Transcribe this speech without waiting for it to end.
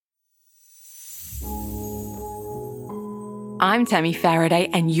I'm Tammy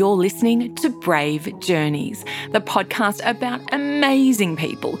Faraday, and you're listening to Brave Journeys, the podcast about amazing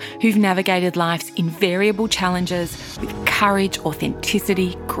people who've navigated life's invariable challenges with courage,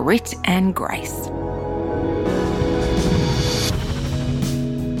 authenticity, grit, and grace.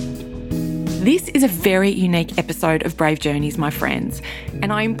 This is a very unique episode of Brave Journeys, my friends,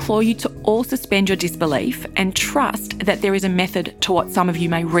 and I implore you to all suspend your disbelief and trust that there is a method to what some of you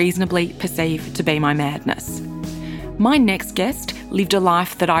may reasonably perceive to be my madness. My next guest lived a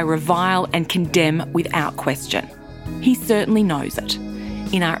life that I revile and condemn without question. He certainly knows it.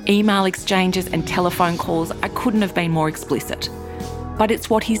 In our email exchanges and telephone calls, I couldn't have been more explicit. But it's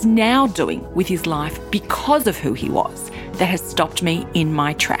what he's now doing with his life because of who he was that has stopped me in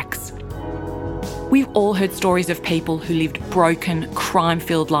my tracks. We've all heard stories of people who lived broken,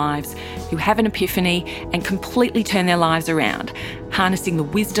 crime-filled lives, who have an epiphany and completely turn their lives around, harnessing the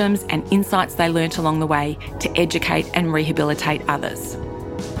wisdoms and insights they learnt along the way to educate and rehabilitate others.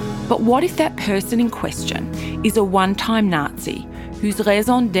 But what if that person in question is a one-time Nazi whose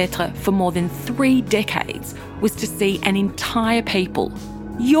raison d'etre for more than 3 decades was to see an entire people,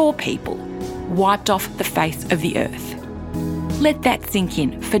 your people, wiped off the face of the earth? Let that sink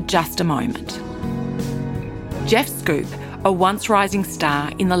in for just a moment. Jeff Schoep, a once rising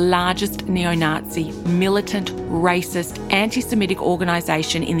star in the largest neo-Nazi, militant, racist, anti-Semitic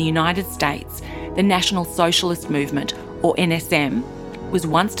organisation in the United States, the National Socialist Movement, or NSM, was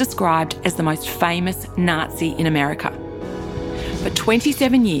once described as the most famous Nazi in America. For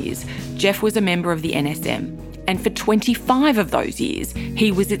 27 years, Jeff was a member of the NSM, and for 25 of those years,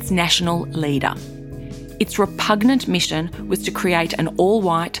 he was its national leader. Its repugnant mission was to create an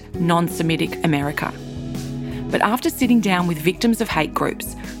all-white, non-Semitic America. But after sitting down with victims of hate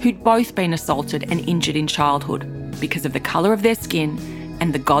groups who'd both been assaulted and injured in childhood because of the colour of their skin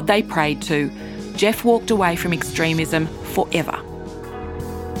and the God they prayed to, Jeff walked away from extremism forever.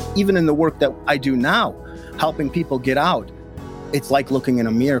 Even in the work that I do now, helping people get out, it's like looking in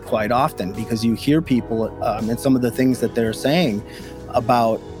a mirror quite often because you hear people and some of the things that they're saying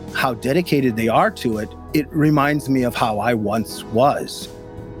about how dedicated they are to it. It reminds me of how I once was.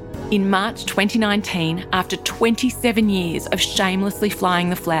 In March 2019, after 27 years of shamelessly flying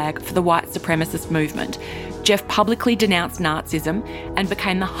the flag for the white supremacist movement, Jeff publicly denounced Nazism and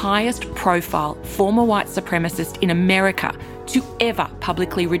became the highest profile former white supremacist in America to ever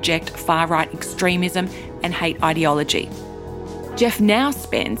publicly reject far-right extremism and hate ideology. Jeff now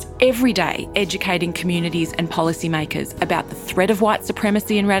spends every day educating communities and policymakers about the threat of white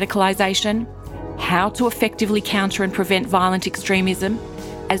supremacy and radicalisation, how to effectively counter and prevent violent extremism,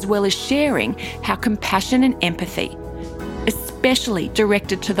 as well as sharing how compassion and empathy, especially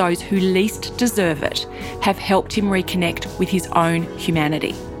directed to those who least deserve it, have helped him reconnect with his own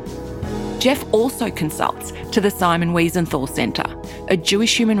humanity. Jeff also consults to the Simon Wiesenthal Centre, a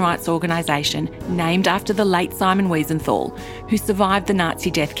Jewish human rights organisation named after the late Simon Wiesenthal, who survived the Nazi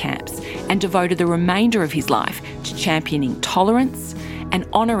death camps and devoted the remainder of his life to championing tolerance and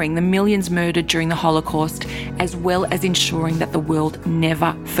honouring the millions murdered during the Holocaust, as well as ensuring that the world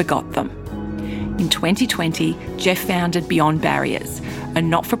never forgot them. In 2020, Jeff founded Beyond Barriers, a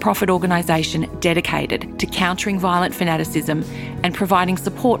not-for-profit organisation dedicated to countering violent fanaticism and providing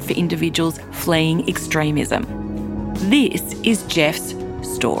support for individuals fleeing extremism. This is Jeff's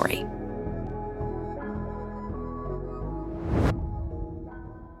story.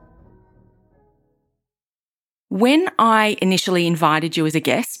 When I initially invited you as a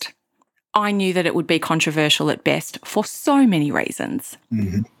guest, I knew that it would be controversial at best for so many reasons.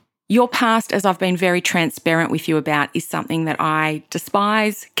 Mm-hmm. Your past, as I've been very transparent with you about, is something that I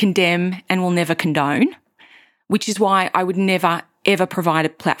despise, condemn, and will never condone, which is why I would never, ever provide a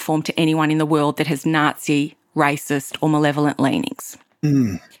platform to anyone in the world that has Nazi, racist, or malevolent leanings.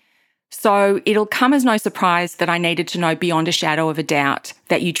 Mm. So it'll come as no surprise that I needed to know beyond a shadow of a doubt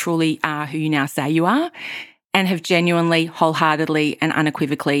that you truly are who you now say you are, and have genuinely, wholeheartedly and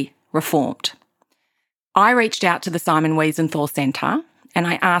unequivocally reformed. I reached out to the Simon Wiesenthal Centre and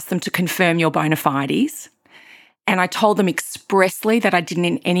I asked them to confirm your bona fides, and I told them expressly that I didn't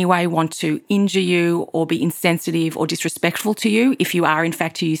in any way want to injure you or be insensitive or disrespectful to you if you are in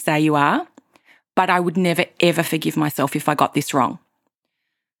fact who you say you are, but I would never ever forgive myself if I got this wrong.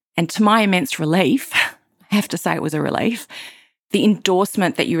 And to my immense relief, I have to say it was a relief, the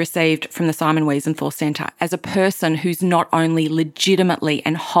endorsement that you received from the Simon Wiesenthal Centre as a person who's not only legitimately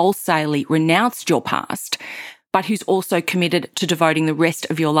and wholesalely renounced your past, but who's also committed to devoting the rest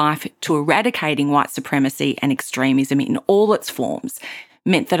of your life to eradicating white supremacy and extremism in all its forms,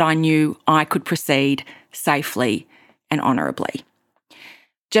 meant that I knew I could proceed safely and honourably.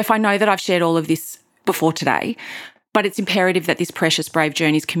 Jeff, I know that I've shared all of this before today, But it's imperative that this precious Brave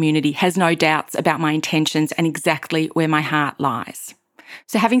Journeys community has no doubts about my intentions and exactly where my heart lies.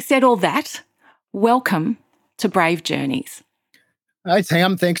 So having said all that, welcome to Brave Journeys. Hi,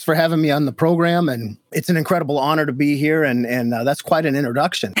 Tam. Thanks for having me on the program. And it's an incredible honor to be here. And that's quite an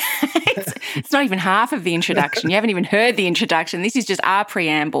introduction. It's not even half of the introduction. You haven't even heard the introduction. This is just our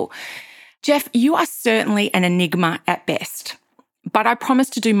preamble. Jeff, you are certainly an enigma at best. But I promise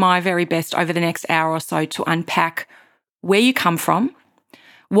to do my very best over the next hour or so to unpack where you come from,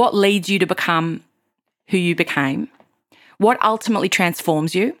 what leads you to become who you became, what ultimately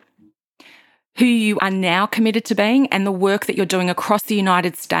transforms you, who you are now committed to being, and the work that you're doing across the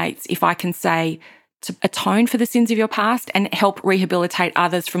United States, if I can say, to atone for the sins of your past and help rehabilitate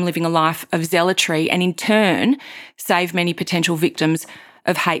others from living a life of zealotry and in turn save many potential victims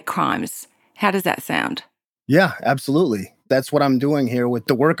of hate crimes. How does that sound? Yeah, absolutely. That's what I'm doing here with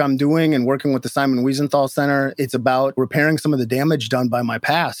the work I'm doing and working with the Simon Wiesenthal Center. It's about repairing some of the damage done by my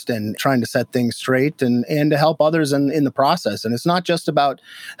past and trying to set things straight and to help others in the process. And it's not just about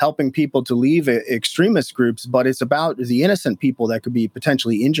helping people to leave extremist groups, but it's about the innocent people that could be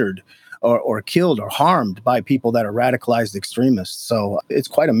potentially injured or killed or harmed by people that are radicalized extremists. So it's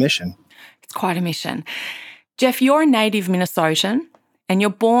quite a mission. It's quite a mission. Jeff, you're a native Minnesotan and you're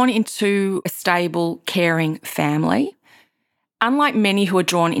born into a stable, caring family. Unlike many who are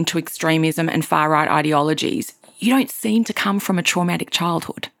drawn into extremism and far-right ideologies, you don't seem to come from a traumatic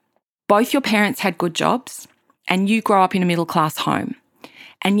childhood. Both your parents had good jobs and you grow up in a middle-class home.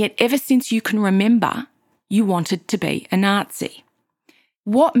 And yet ever since you can remember, you wanted to be a Nazi.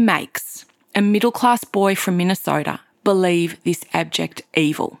 What makes a middle-class boy from Minnesota believe this abject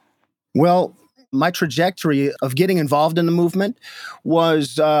evil? Well, my trajectory of getting involved in the movement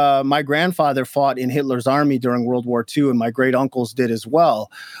was my grandfather fought in Hitler's army during World War II, and my great uncles did as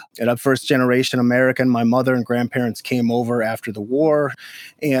well. And I'm first generation American. My mother and grandparents came over after the war.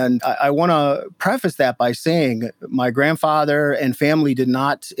 And I want to preface that by saying my grandfather and family did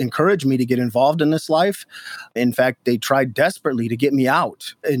not encourage me to get involved in this life. In fact, they tried desperately to get me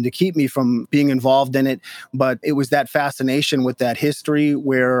out and to keep me from being involved in it. But it was that fascination with that history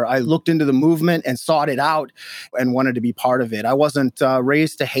where I looked into the movement and sought it out and wanted to be part of it. I wasn't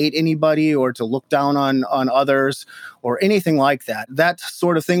raised to hate anybody or to look down on others or anything like that. That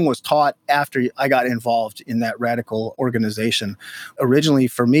sort of thing was taught after I got involved in that radical organization. Originally,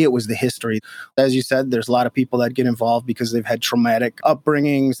 for me, it was the history. As you said, there's a lot of people that get involved because they've had traumatic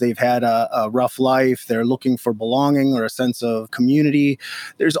upbringings, they've had a rough life, they're looking for belonging or a sense of community.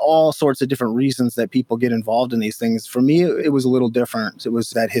 There's all sorts of different reasons that people get involved in these things. For me, it was a little different. It was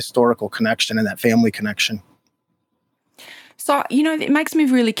that historical connection and that family connection. So, it makes me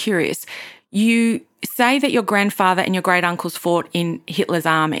really curious. You say that your grandfather and your great uncles fought in Hitler's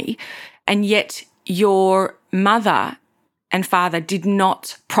army, and yet your mother and father did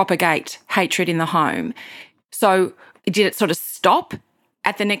not propagate hatred in the home. So did it sort of stop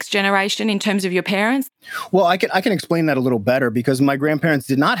at the next generation in terms of your parents? Well, I can explain that a little better because my grandparents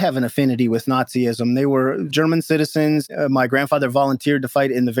did not have an affinity with Nazism. They were German citizens. My grandfather volunteered to fight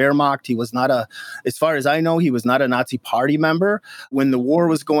in the Wehrmacht. He was not as far as I know, he was not a Nazi party member. When the war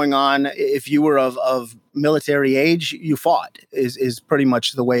was going on, if you were of military age, you fought is pretty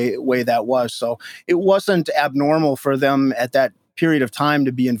much the way that was. So it wasn't abnormal for them at that period of time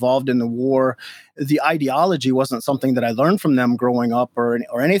to be involved in the war. The ideology wasn't something that I learned from them growing up or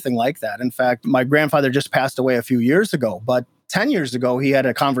anything like that. In fact, my grandfather just passed away a few years ago, but 10 years ago, he had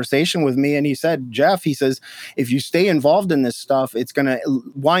a conversation with me and he said, Jeff, he says, if you stay involved in this stuff, it's going to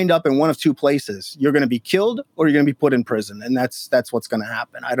wind up in one of two places. You're going to be killed or you're going to be put in prison. And that's what's going to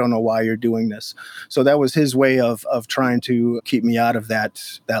happen. I don't know why you're doing this. So that was his way of trying to keep me out of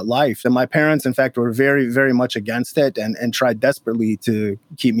that life. And my parents, in fact, were very, very much against it and tried desperately to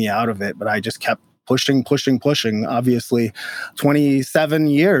keep me out of it. But I just kept pushing, obviously 27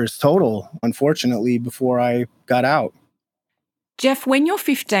 years total, unfortunately, before I got out. Jeff, when you're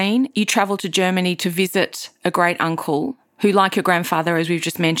 15, you travel to Germany to visit a great uncle who, like your grandfather, as we've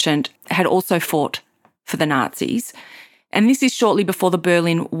just mentioned, had also fought for the Nazis. And this is shortly before the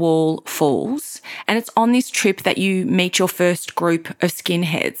Berlin Wall falls. And it's on this trip that you meet your first group of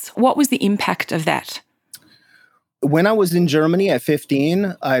skinheads. What was the impact of that? When I was in Germany at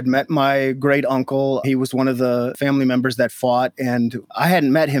 15, I had met my great uncle. He was one of the family members that fought, and I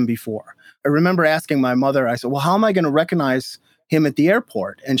hadn't met him before. I remember asking my mother, I said, well, how am I going to recognize him at the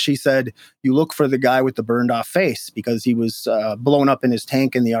airport. And she said, you look for the guy with the burned off face because he was blown up in his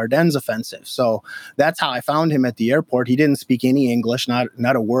tank in the Ardennes offensive. So that's how I found him at the airport. He didn't speak any English, not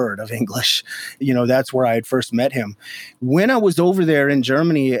a word of English. That's where I had first met him. When I was over there in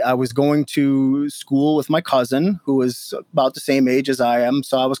Germany, I was going to school with my cousin, who was about the same age as I am.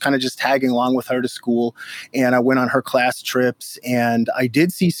 So I was kind of just tagging along with her to school. And I went on her class trips. And I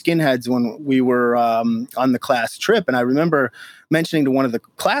did see skinheads when we were on the class trip. And I remember mentioning to one of the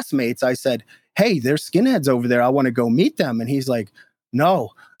classmates, I said, hey, there's skinheads over there. I want to go meet them. And he's like,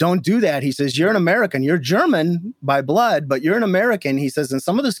 no, don't do that. He says, you're an American. You're German by blood, but you're an American. He says, and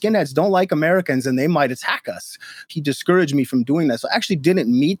some of the skinheads don't like Americans and they might attack us. He discouraged me from doing that. So I actually didn't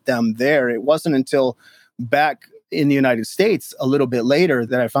meet them there. It wasn't until back in the United States a little bit later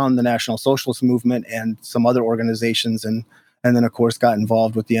that I found the National Socialist Movement and some other organizations, and then, of course, got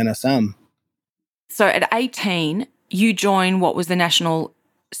involved with the NSM. So at 18, you joined what was the National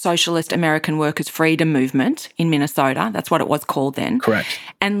Socialist American Workers' Freedom Movement in Minnesota. That's what it was called then. Correct.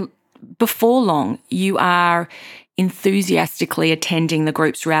 And before long, you are enthusiastically attending the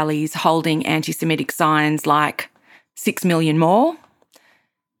group's rallies, holding anti-Semitic signs like 6 million more,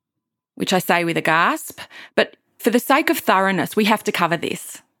 which I say with a gasp. But for the sake of thoroughness, we have to cover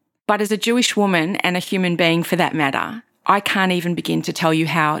this. But as a Jewish woman and a human being for that matter, I can't even begin to tell you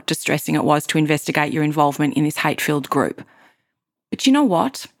how distressing it was to investigate your involvement in this hate-filled group. But you know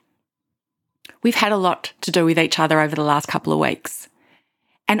what? We've had a lot to do with each other over the last couple of weeks.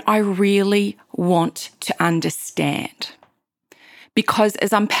 And I really want to understand. Because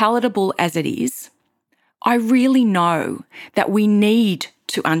as unpalatable as it is, I really know that we need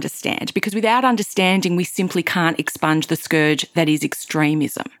to understand. Because without understanding, we simply can't expunge the scourge that is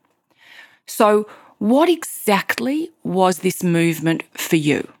extremism. So what exactly was this movement for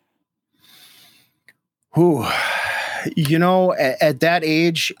you? At that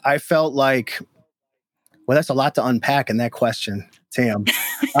age, I felt like, well, that's a lot to unpack in that question, Tam.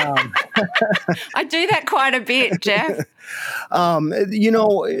 I do that quite a bit, Jeff. I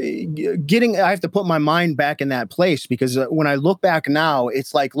have to put my mind back in that place because when I look back now,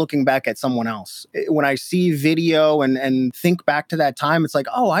 it's like looking back at someone else. When I see video and think back to that time, it's like,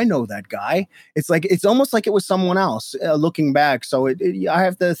 oh, I know that guy. It's almost like it was someone else looking back. So I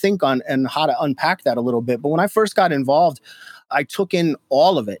have to think on and how to unpack that a little bit. But when I first got involved, I took in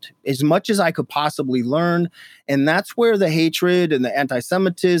all of it, as much as I could possibly learn. And that's where the hatred and the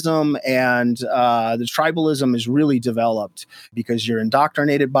anti-Semitism and the tribalism is really developed because you're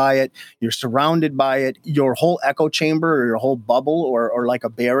indoctrinated by it. You're surrounded by it. Your whole echo chamber or your whole bubble or like a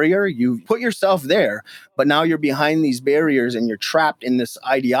barrier, you put yourself there. But now you're behind these barriers and you're trapped in this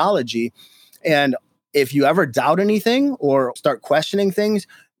ideology. And if you ever doubt anything or start questioning things,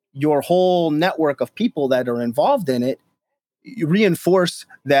 your whole network of people that are involved in it, you reinforce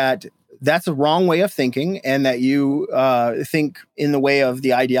that that's a wrong way of thinking and that you think in the way of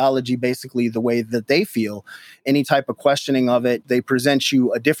the ideology, basically the way that they feel. Any type of questioning of it, they present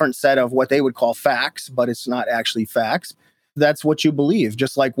you a different set of what they would call facts, but it's not actually facts. That's what you believe,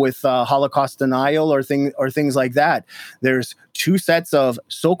 just like with Holocaust denial or things like that. There's two sets of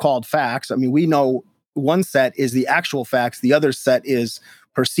so-called facts. I mean, we know one set is the actual facts. The other set is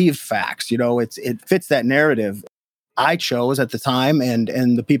perceived facts. It fits that narrative. I chose at the time, and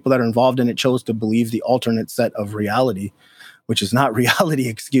the people that are involved in it chose to believe the alternate set of reality, which is not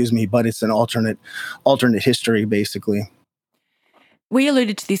reality, but it's an alternate history, basically. We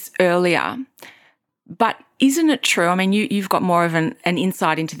alluded to this earlier, but isn't it true? I mean, you've got more of an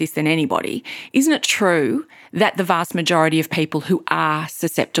insight into this than anybody. Isn't it true that the vast majority of people who are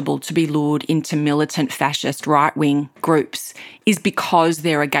susceptible to be lured into militant fascist right-wing groups is because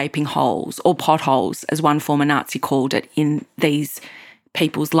there are gaping holes or potholes, as one former Nazi called it, in these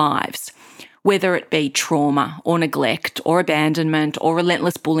people's lives? Whether it be trauma or neglect or abandonment or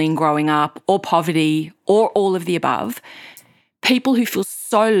relentless bullying growing up or poverty or all of the above, people who feel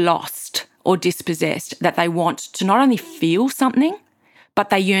so lost or dispossessed that they want to not only feel something, but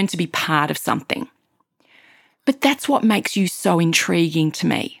they yearn to be part of something. But that's what makes you so intriguing to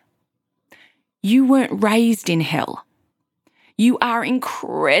me. You weren't raised in hell. You are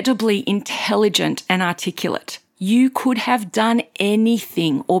incredibly intelligent and articulate. You could have done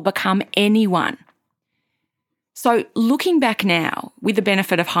anything or become anyone. So looking back now, with the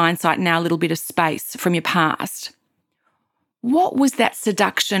benefit of hindsight and now a little bit of space from your past, what was that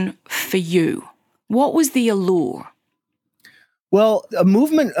seduction for you? What was the allure? Well, a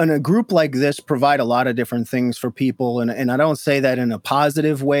movement and a group like this provide a lot of different things for people. And I don't say that in a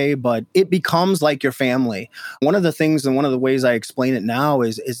positive way, but it becomes like your family. One of the things and one of the ways I explain it now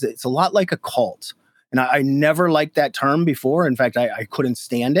is it's a lot like a cult. And I never liked that term before. In fact, I couldn't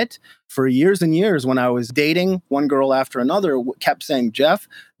stand it. For years and years, when I was dating one girl after another, kept saying, Jeff,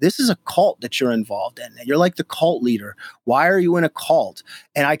 this is a cult that you're involved in. You're like the cult leader. Why are you in a cult?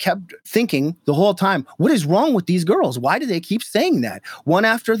 And I kept thinking the whole time, what is wrong with these girls? Why do they keep saying that? One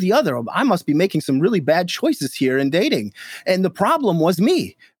after the other. I must be making some really bad choices here in dating. And the problem was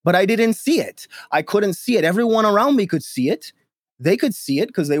me, but I didn't see it. I couldn't see it. Everyone around me could see it. They could see it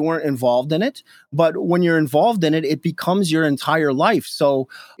because they weren't involved in it. But when you're involved in it, it becomes your entire life. So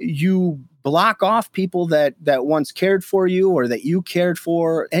you block off people that once cared for you or that you cared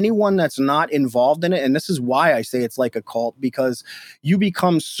for, anyone that's not involved in it. And this is why I say it's like a cult, because you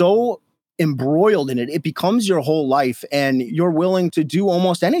become so embroiled in it. It becomes your whole life and you're willing to do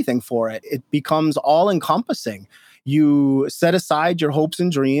almost anything for it. It becomes all encompassing. You set aside your hopes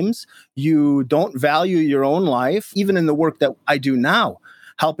and dreams. You don't value your own life. Even in the work that I do now,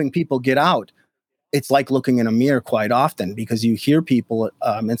 helping people get out, it's like looking in a mirror quite often, because you hear people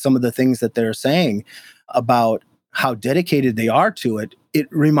and some of the things that they're saying about how dedicated they are to it. It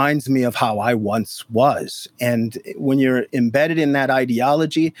reminds me of how I once was. And when you're embedded in that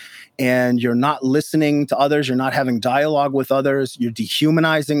ideology and you're not listening to others, you're not having dialogue with others, you're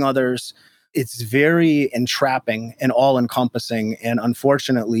dehumanizing others, it's very entrapping and all-encompassing. And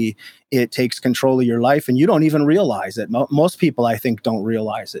unfortunately, it takes control of your life and you don't even realize it. Most people, I think, don't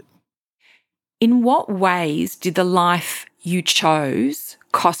realize it. In what ways did the life you chose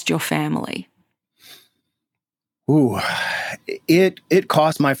cost your family? Ooh, it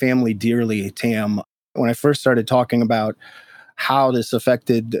cost my family dearly, Tam. When I first started talking about how this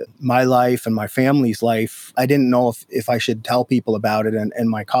affected my life and my family's life, I didn't know if I should tell people about it. And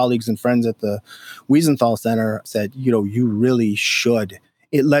my colleagues and friends at the Wiesenthal Center said, you really should.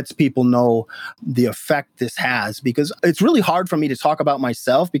 It lets people know the effect this has, because it's really hard for me to talk about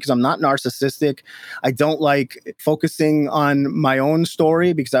myself because I'm not narcissistic. I don't like focusing on my own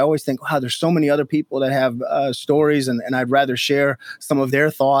story because I always think, wow, there's so many other people that have stories and I'd rather share some of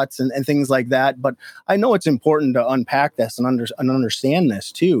their thoughts and things like that. But I know it's important to unpack this and understand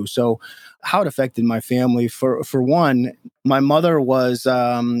this too. So how it affected my family, for one, my mother was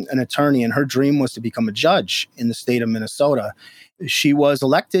an attorney and her dream was to become a judge in the state of Minnesota. She was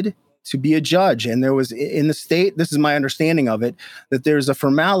elected to be a judge. And there was in the state, this is my understanding of it, that there's a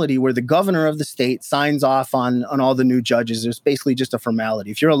formality where the governor of the state signs off on all the new judges. There's basically just a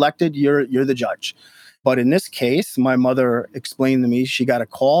formality. If you're elected, you're the judge. But in this case, my mother explained to me, she got a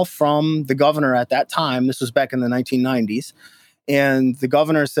call from the governor at that time. This was back in the 1990s. And the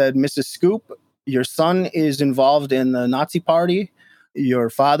governor said, Mrs. Scoop, your son is involved in the Nazi Party. Your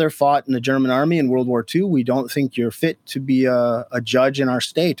father fought in the German army in World War II. We don't think you're fit to be a judge in our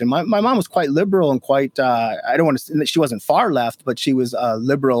state. And my mom was quite liberal and quite, I don't want to say, she wasn't far left, but she was a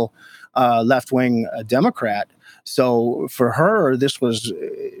liberal, left-wing Democrat. So for her, this was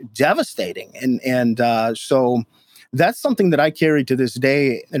devastating. And so that's something that I carry to this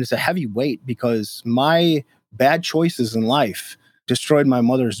day. And it's a heavy weight because my bad choices in life destroyed my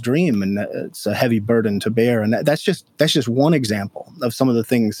mother's dream, and it's a heavy burden to bear. And that's just one example of some of the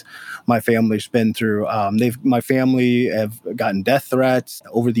things my family's been through. My family have gotten death threats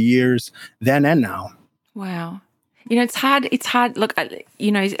over the years, then and now. Wow. It's hard. Look,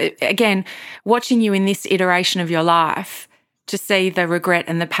 again, watching you in this iteration of your life, to see the regret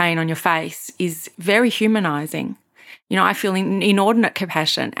and the pain on your face is very humanizing. I feel inordinate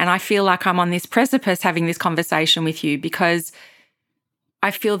compassion, and I feel like I'm on this precipice having this conversation with you because I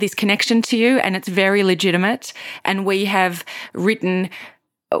feel this connection to you, and it's very legitimate. And we have written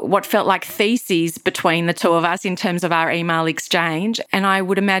what felt like theses between the two of us in terms of our email exchange. And I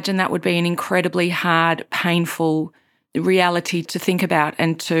would imagine that would be an incredibly hard, painful reality to think about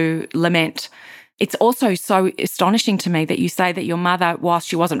and to lament. It's also so astonishing to me that you say that your mother, whilst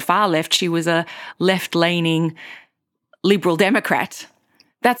she wasn't far left, she was a left-leaning Liberal Democrat.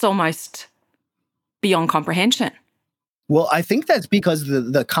 That's almost beyond comprehension. Well, I think that's because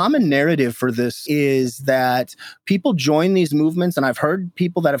the common narrative for this is that people join these movements, and I've heard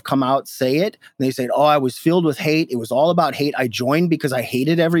people that have come out say it, and they say, oh, I was filled with hate. It was all about hate. I joined because I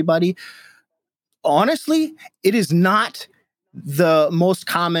hated everybody. Honestly, it is not the most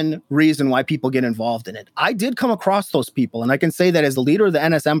common reason why people get involved in it. I did come across those people, and I can say that as the leader of the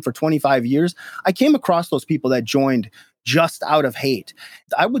NSM for 25 years, I came across those people that joined just out of hate.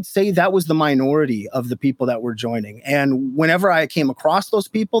 I would say that was the minority of the people that were joining. And whenever I came across those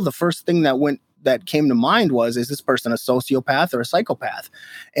people, the first thing that came to mind was, is this person a sociopath or a psychopath?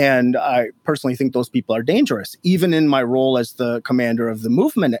 And I personally think those people are dangerous. Even in my role as the commander of the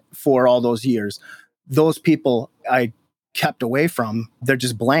movement for all those years, those people I kept away from. They're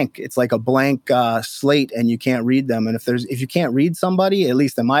just blank. It's like a blank slate, and you can't read them. And if you can't read somebody, at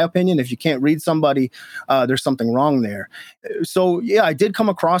least in my opinion, if you can't read somebody, there's something wrong there. So yeah, I did come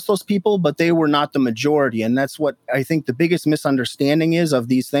across those people, but they were not the majority. And that's what I think the biggest misunderstanding is of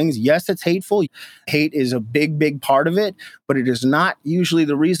these things. Yes, it's hateful. Hate is a big, big part of it, but it is not usually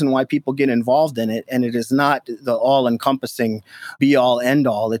the reason why people get involved in it. And it is not the all-encompassing be-all,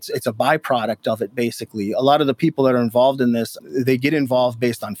 end-all. It's a byproduct of it, basically. A lot of the people that are involved in this, they get involved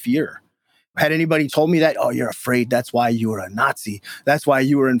based on fear. Had anybody told me that, oh, you're afraid, that's why you were a Nazi, that's why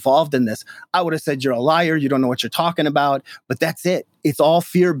you were involved in this, I would have said, you're a liar, you don't know what you're talking about. But that's it. It's all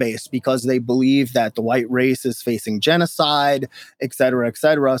fear-based because they believe that the white race is facing genocide, et cetera, et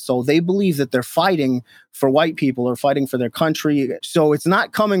cetera. So they believe that they're fighting for white people or fighting for their country. So it's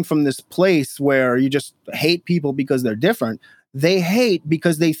not coming from this place where you just hate people because they're different. They hate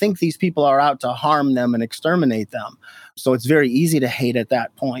because they think these people are out to harm them and exterminate them. So it's very easy to hate at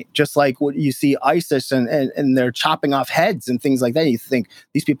that point. Just like what you see ISIS and they're chopping off heads and things like that. You think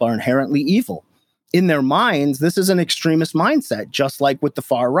these people are inherently evil. In their minds, this is an extremist mindset, just like with the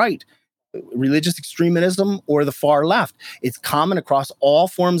far right. Religious extremism or the far left. It's common across all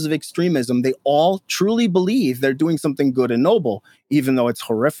forms of extremism. They all truly believe they're doing something good and noble, even though it's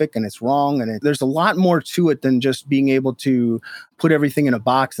horrific and it's wrong. And there's a lot more to it than just being able to put everything in a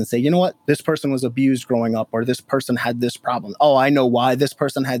box and say, you know what, this person was abused growing up, or this person had this problem. Oh, I know why this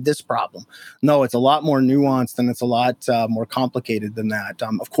person had this problem. No, it's a lot more nuanced and it's a lot more complicated than that.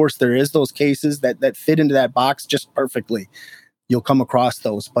 Of course, there is those cases that fit into that box just perfectly. You'll come across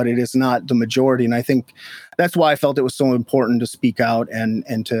those, but it is not the majority. And I think that's why I felt it was so important to speak out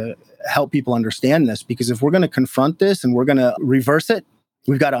and to help people understand this, because if we're going to confront this and we're going to reverse it,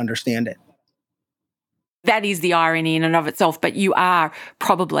 we've got to understand it. That is the irony in and of itself, but you are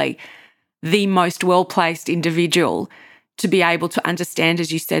probably the most well-placed individual to be able to understand,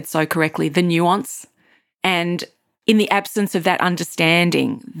 as you said so correctly, the nuance. And in the absence of that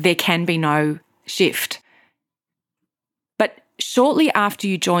understanding, there can be no shift. Shortly after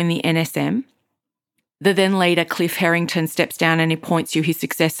you join the NSM, the then leader, Cliff Harrington, steps down and appoints you his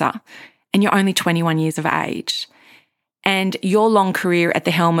successor, and you're only 21 years of age. And your long career at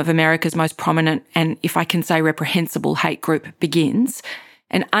the helm of America's most prominent and, if I can say, reprehensible hate group begins.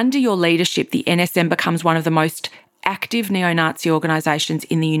 And under your leadership, the NSM becomes one of the most active neo-Nazi organisations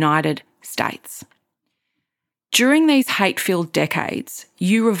in the United States. During these hate-filled decades,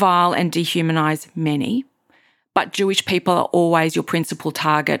 you revile and dehumanise many, but Jewish people are always your principal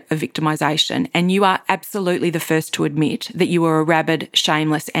target of victimisation, and you are absolutely the first to admit that you are a rabid,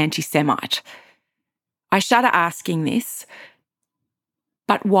 shameless anti-Semite. I shudder asking this,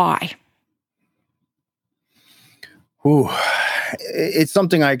 but why? Ooh, it's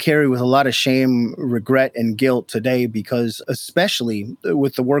something I carry with a lot of shame, regret, and guilt today, because especially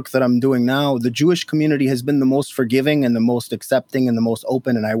with the work that I'm doing now, the Jewish community has been the most forgiving and the most accepting and the most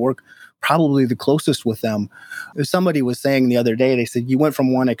open, and I work probably the closest with them. Somebody was saying the other day, they said, you went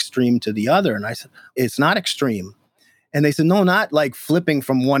from one extreme to the other. And I said, it's not extreme. And they said, no, not like flipping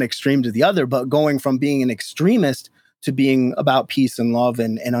from one extreme to the other, but going from being an extremist to being about peace and love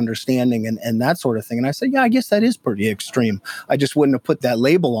and understanding and that sort of thing. And I said, yeah, I guess that is pretty extreme. I just wouldn't have put that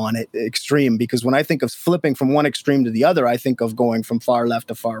label on it, extreme, because when I think of flipping from one extreme to the other, I think of going from far left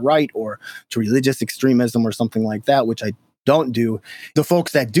to far right or to religious extremism or something like that, which I don't do. The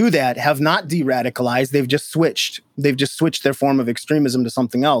folks that do that have not de-radicalized. They've just switched. They've just switched their form of extremism to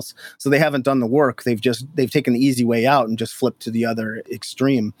something else. So they haven't done the work. They've taken the easy way out and just flipped to the other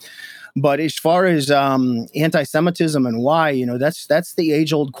extreme. But as far as anti-Semitism and why, that's the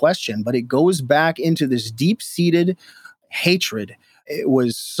age-old question. But it goes back into this deep-seated hatred. It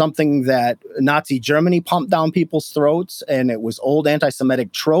was something that Nazi Germany pumped down people's throats, and it was old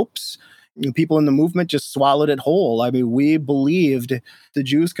anti-Semitic tropes. People in the movement just swallowed it whole. I mean, we believed the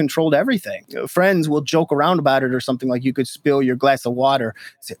Jews controlled everything. Friends will joke around about it or something like you could spill your glass of water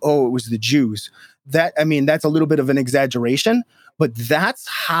and say, oh, it was the Jews. That's a little bit of an exaggeration, but that's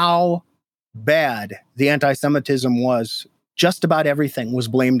how bad the anti-Semitism was. Just about everything was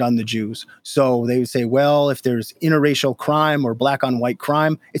blamed on the Jews. So they would say, well, if there's interracial crime or black on white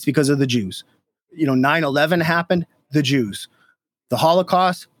crime, it's because of the Jews. 9/11 happened, the Jews. The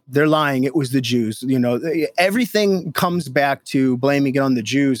Holocaust, they're lying. It was the Jews. Everything comes back to blaming it on the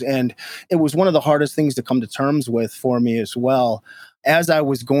Jews. And it was one of the hardest things to come to terms with for me as well. As I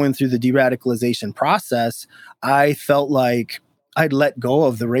was going through the de-radicalization process, I felt like I'd let go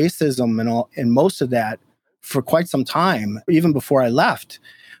of the racism and most of that for quite some time, even before I left.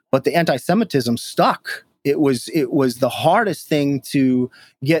 But the anti-Semitism stuck. It was the hardest thing to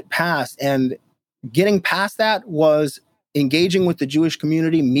get past. And getting past that was engaging with the Jewish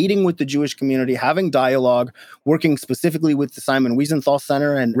community, meeting with the Jewish community, having dialogue, working specifically with the Simon Wiesenthal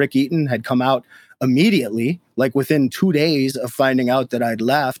Center, and Rick Eaton had come out immediately, like within 2 days of finding out that I'd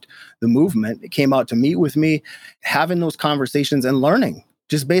left the movement. It came out to meet with me, having those conversations and learning,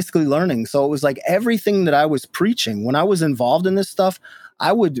 just basically learning. So it was like everything that I was preaching when I was involved in this stuff,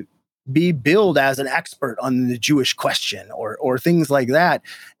 I would be billed as an expert on the Jewish question or things like that.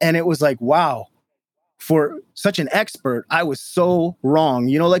 And it was like, wow, for such an expert, I was so wrong.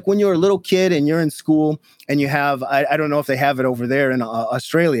 You know, like when you're a little kid and you're in school and you have, I don't know if they have it over there in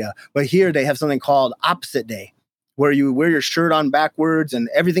Australia, but here they have something called opposite day, where you wear your shirt on backwards and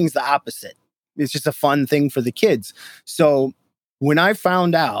everything's the opposite. It's just a fun thing for the kids. So when I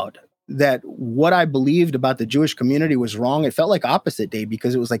found out that what I believed about the Jewish community was wrong, it felt like opposite day,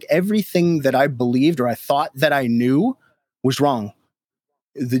 because it was like everything that I believed or I thought that I knew was wrong.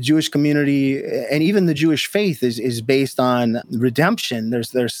 The Jewish community and even the Jewish faith is based on redemption.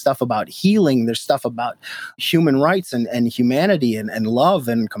 There's stuff about healing. There's stuff about human rights and humanity and love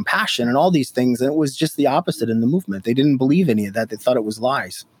and compassion and all these things. And it was just the opposite in the movement. They didn't believe any of that. They thought it was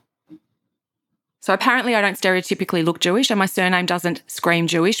lies. So apparently I don't stereotypically look Jewish, and my surname doesn't scream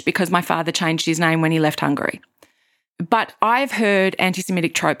Jewish because my father changed his name when he left Hungary. But I've heard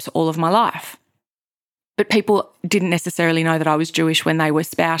anti-Semitic tropes all of my life. But people didn't necessarily know that I was Jewish when they were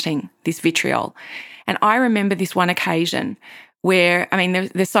spouting this vitriol. And I remember this one occasion where, I mean,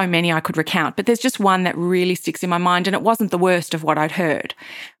 there's so many I could recount, but there's just one that really sticks in my mind, and it wasn't the worst of what I'd heard.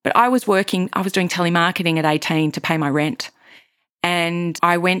 But I was doing telemarketing at 18 to pay my rent. And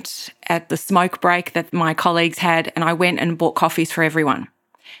I went at the smoke break that my colleagues had, and I went and bought coffees for everyone.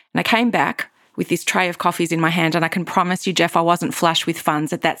 And I came back with this tray of coffees in my hand, and I can promise you, Jeff, I wasn't flush with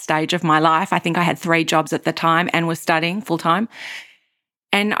funds at that stage of my life. I think I had 3 jobs at the time and was studying full-time.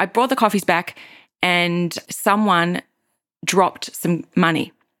 And I brought the coffees back, and someone dropped some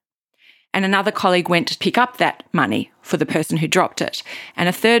money. And another colleague went to pick up that money for the person who dropped it. And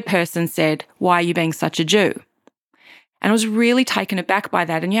a third person said, "Why are you being such a Jew?" And I was really taken aback by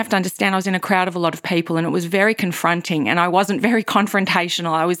that. And you have to understand, I was in a crowd of a lot of people, and it was very confronting, and I wasn't very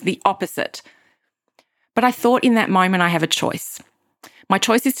confrontational. I was the opposite. But I thought in that moment I have a choice. My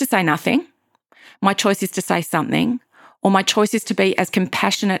choice is to say nothing. My choice is to say something. Or my choice is to be as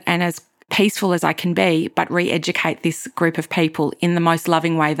compassionate and as peaceful as I can be, but re-educate this group of people in the most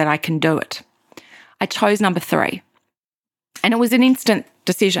loving way that I can do it. I chose number 3. And it was an instant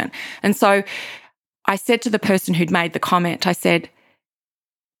decision. And so I said to the person who'd made the comment, I said,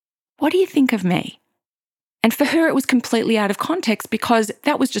 "What do you think of me?" And for her, it was completely out of context because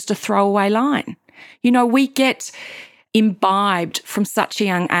that was just a throwaway line. You know, we get imbibed from such a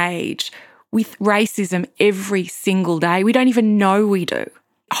young age with racism every single day. We don't even know we do.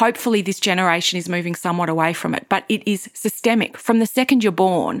 Hopefully this generation is moving somewhat away from it, but it is systemic. From the second you're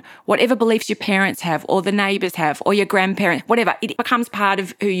born, whatever beliefs your parents have or the neighbours have or your grandparents, whatever, it becomes part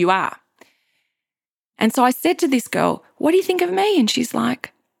of who you are. And so I said to this girl, "What do you think of me?" And she's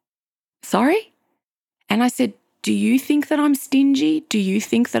like, "Sorry?" And I said, "Do you think that I'm stingy? Do you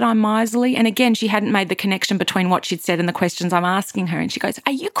think that I'm miserly?" And again, she hadn't made the connection between what she'd said and the questions I'm asking her. And she goes,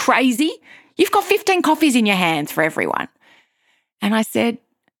 "Are you crazy? You've got 15 coffees in your hands for everyone." And I said,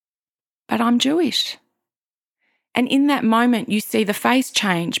 "But I'm Jewish." And in that moment, you see the face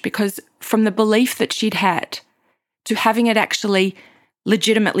change, because from the belief that she'd had to having it actually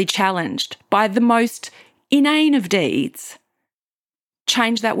legitimately challenged by the most inane of deeds,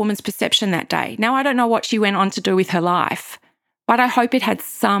 changed that woman's perception that day. Now, I don't know what she went on to do with her life, but I hope it had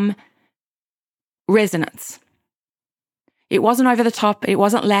some resonance. It wasn't over the top, it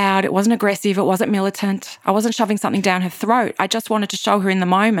wasn't loud, it wasn't aggressive, it wasn't militant. I wasn't shoving something down her throat. I just wanted to show her in the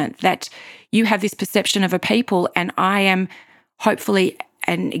moment that you have this perception of a people, and I am hopefully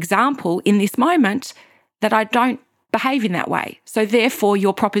an example in this moment that I don't behave in that way. So therefore,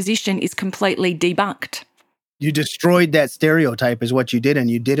 your proposition is completely debunked. You destroyed that stereotype is what you did.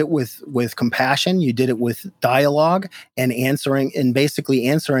 And you did it with compassion. You did it with dialogue and basically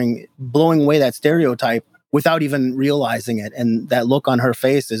answering, blowing away that stereotype without even realizing it. And that look on her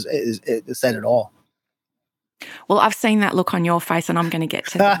face it said it all. Well, I've seen that look on your face, and I'm going to get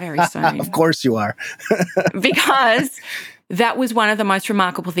to that very soon. Of course you are. Because that was one of the most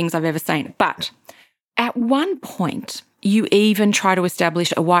remarkable things I've ever seen. But at one point, you even try to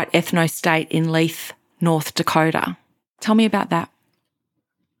establish a white ethno-state in Leith, North Dakota. Tell me about that.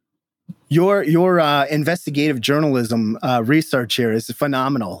 Your investigative journalism research here is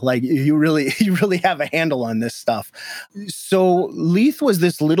phenomenal. Like you really have a handle on this stuff. So Leith was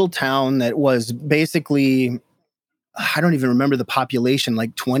this little town that was basically I don't even remember the population,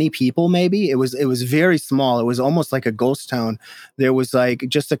 like 20 people maybe. It was very small. It was almost like a ghost town. There was like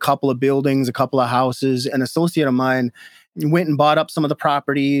just a couple of buildings, a couple of houses. An associate of mine went and bought up some of the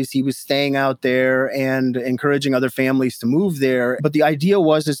properties. He was staying out there and encouraging other families to move there. But the idea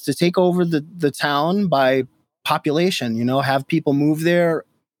is to take over the town by population, have people move there,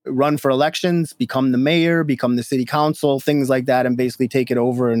 run for elections, become the mayor, become the city council, things like that, and basically take it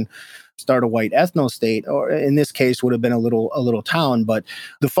over and start a white ethno state, or in this case would have been a little town. But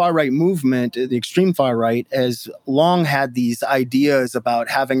the far right movement, the extreme far right, has long had these ideas about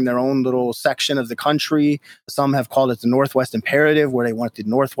having their own little section of the country. Some have called it the Northwest Imperative, where they want the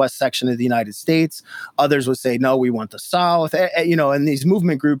Northwest section of the United States. Others would say, no, we want the South. And these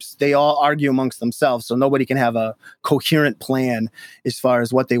movement groups, they all argue amongst themselves. So nobody can have a coherent plan as far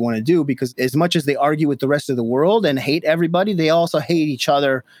as what they want to do, because as much as they argue with the rest of the world and hate everybody, they also hate each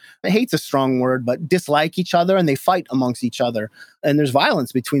other. Hate's a strong word, but dislike each other, and they fight amongst each other. And there's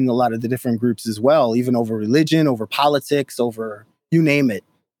violence between a lot of the different groups as well, even over religion, over politics, over you name it.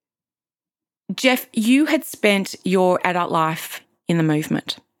 Jeff, you had spent your adult life in the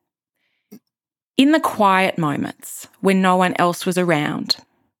movement. In the quiet moments when no one else was around,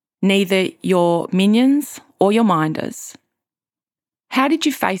 neither your minions or your minders, how did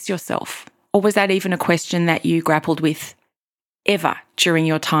you face yourself? Or was that even a question that you grappled with ever during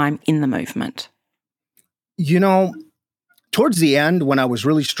your time in the movement? Towards the end, when I was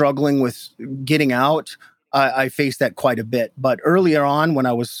really struggling with getting out, I faced that quite a bit. But earlier on, when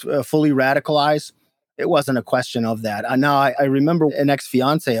I was fully radicalized, it wasn't a question of that. Now, I remember an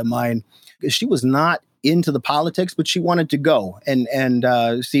ex-fiance of mine, she was not into the politics, but she wanted to go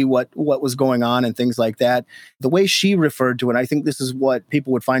and see what was going on and things like that. The way she referred to it, I think this is what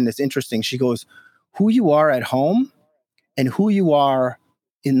people would find this interesting. She goes, who you are at home and who you are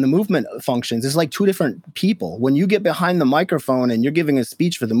in the movement functions is like two different people. When you get behind the microphone and you're giving a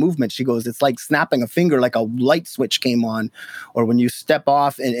speech for the movement, she goes, it's like snapping a finger, like a light switch came on. Or when you step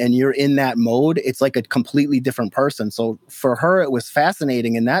off and you're in that mode, it's like a completely different person. So for her, it was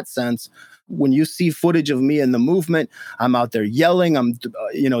fascinating in that sense. When you see footage of me in the movement, I'm out there yelling, I'm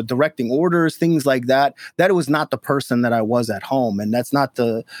directing orders, things like that. That was not the person that I was at home. And that's not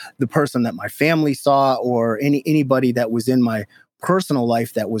the person that my family saw or anybody that was in my personal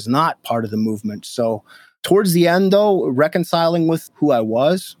life that was not part of the movement. So towards the end, though, reconciling with who I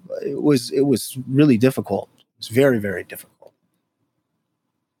was, it was really difficult. It was very, very difficult.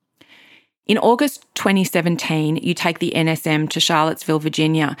 In August 2017, you take the NSM to Charlottesville,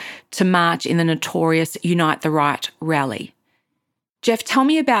 Virginia, to march in the notorious Unite the Right rally. Jeff, tell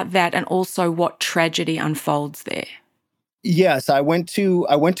me about that and also what tragedy unfolds there. Yes, I went to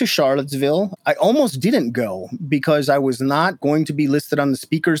Charlottesville. I almost didn't go because I was not going to be listed on the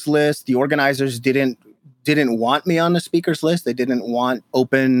speakers list. The organizers didn't want me on the speakers list. They didn't want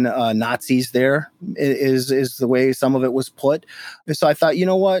open Nazis there, is the way some of it was put. And so I thought, you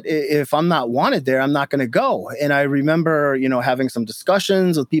know what, if I'm not wanted there, I'm not going to go. And I remember, having some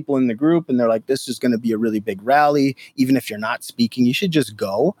discussions with people in the group, and they're like, this is going to be a really big rally. Even if you're not speaking, you should just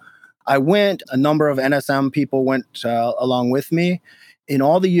go. I went. A number of NSM people went along with me. In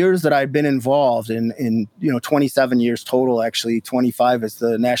all the years that I'd been involved in 27 years total, actually 25 as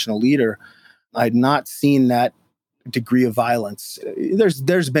the national leader, I'd not seen that degree of violence.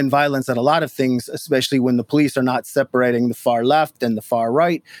 There's been violence at a lot of things, especially when the police are not separating the far left and the far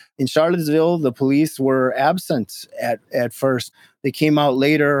right. In Charlottesville, the police were absent at first. They came out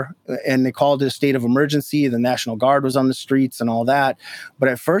later and they called it a state of emergency. The National Guard was on the streets and all that. But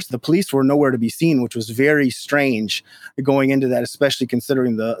at first, the police were nowhere to be seen, which was very strange going into that, especially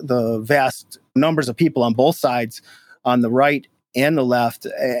considering the vast numbers of people on both sides, on the right and the left.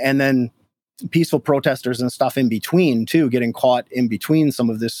 And then peaceful protesters and stuff in between too, getting caught in between some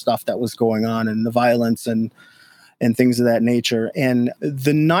of this stuff that was going on and the violence and things of that nature. And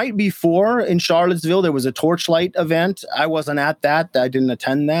the night before in Charlottesville, there was a torchlight event. I wasn't at that. I didn't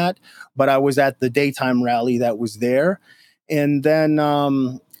attend that, but I was at the daytime rally that was there. And then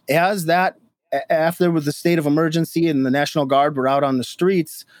after with the state of emergency and the National Guard were out on the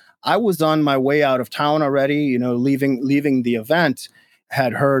streets, I was on my way out of town already, leaving the event,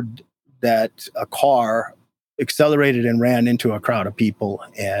 had heard that a car accelerated and ran into a crowd of people.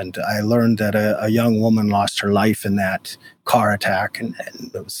 And I learned that a young woman lost her life in that car attack, and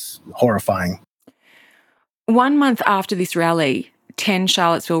it was horrifying. 1 month after this rally, 10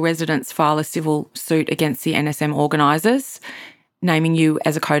 Charlottesville residents file a civil suit against the NSM organisers, naming you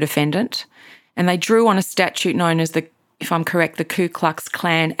as a co-defendant. And they drew on a statute known as the if I'm correct, the Ku Klux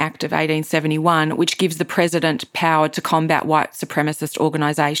Klan Act of 1871, which gives the president power to combat white supremacist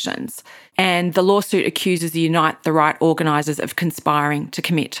organisations. And the lawsuit accuses the Unite the Right organisers of conspiring to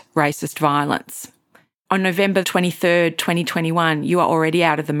commit racist violence. On November 23rd, 2021, you are already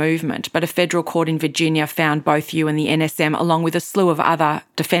out of the movement, but a federal court in Virginia found both you and the NSM, along with a slew of other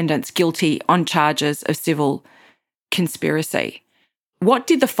defendants, guilty on charges of civil conspiracy. What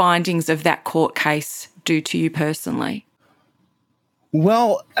did the findings of that court case do to you personally?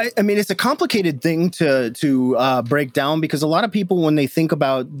 Well, I mean, it's a complicated thing to break down, because a lot of people, when they think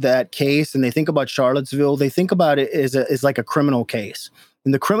about that case and they think about Charlottesville, they think about it as like a criminal case.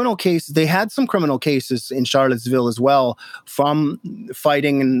 In the criminal case, they had some criminal cases in Charlottesville as well from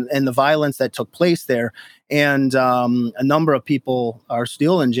fighting and the violence that took place there. And a number of people are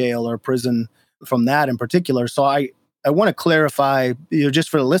still in jail or prison from that in particular. So I want to clarify, just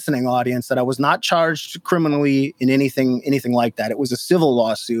for the listening audience, that I was not charged criminally in anything like that. It was a civil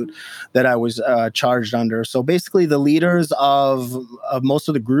lawsuit that I was charged under. So basically, the leaders of most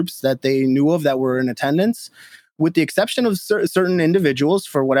of the groups that they knew of that were in attendance, with the exception of certain individuals,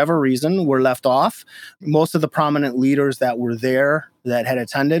 for whatever reason, were left off. Most of the prominent leaders that were there that had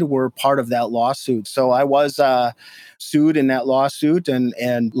attended were part of that lawsuit. So I was sued in that lawsuit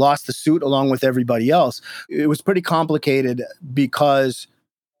and lost the suit along with everybody else. It was pretty complicated because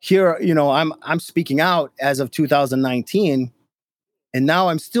here, I'm speaking out as of 2019, and now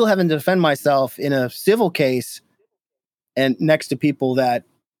I'm still having to defend myself in a civil case and next to people that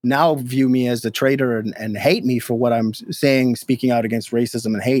now view me as a traitor and hate me for what I'm saying, speaking out against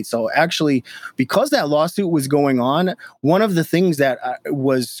racism and hate. So actually, because that lawsuit was going on, one of the things that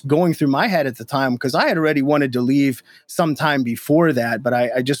was going through my head at the time, because I had already wanted to leave sometime before that, but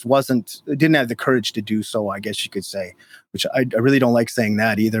I just didn't have the courage to do so, I guess you could say, which I really don't like saying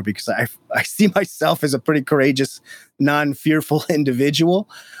that either, because I see myself as a pretty courageous, non-fearful individual.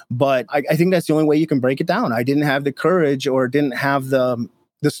 But I think that's the only way you can break it down. I didn't have the courage or didn't have the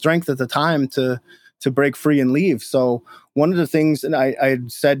strength at the time to break free and leave. So one of the things that I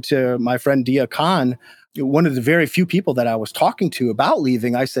said to my friend Dia Khan, one of the very few people that I was talking to about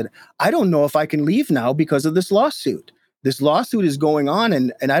leaving, I said, I don't know if I can leave now because of this lawsuit. This lawsuit is going on,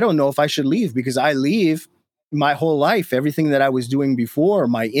 and I don't know if I should leave, because I leave my whole life. Everything that I was doing before,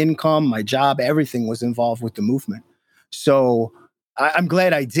 my income, my job, everything was involved with the movement. So I'm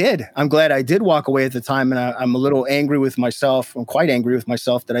glad I did. I'm glad I did walk away at the time, and I'm a little angry with myself. I'm quite angry with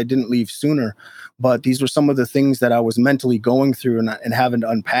myself that I didn't leave sooner. But these were some of the things that I was mentally going through and having to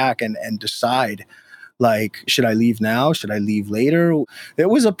unpack and decide, like, should I leave now? Should I leave later? It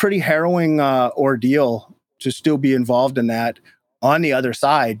was a pretty harrowing ordeal to still be involved in that on the other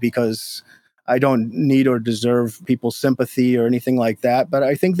side, because I don't need or deserve people's sympathy or anything like that. But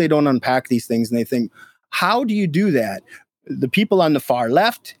I think they don't unpack these things, and they think, how do you do that? The people on the far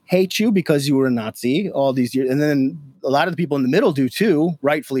left hate you because you were a Nazi all these years. And then a lot of the people in the middle do too,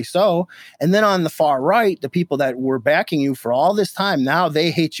 rightfully so. And then on the far right, the people that were backing you for all this time, now they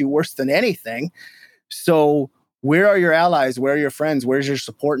hate you worse than anything. So where are your allies? Where are your friends? Where's your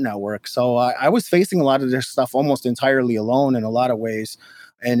support network? So I was facing a lot of this stuff almost entirely alone in a lot of ways.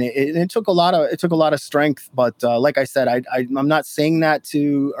 And it took a lot of strength. But like I said, I'm not saying that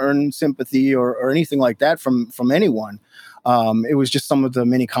to earn sympathy or anything like that from anyone. It was just some of the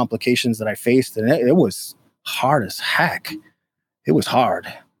many complications that I faced, and it was hard as heck. It was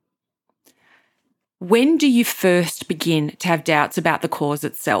hard. When do you first begin to have doubts about the cause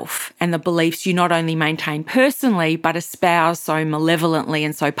itself and the beliefs you not only maintain personally, but espouse so malevolently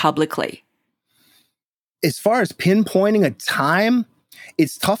and so publicly? As far as pinpointing a time,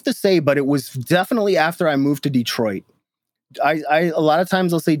 it's tough to say, but it was definitely after I moved to Detroit. A lot of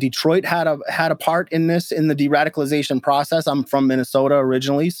times I'll say Detroit had a part in this, in the de-radicalization process. I'm from Minnesota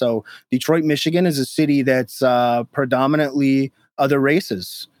originally, so Detroit, Michigan is a city that's predominantly other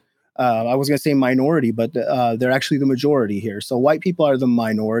races. I was going to say minority, but they're actually the majority here. So white people are the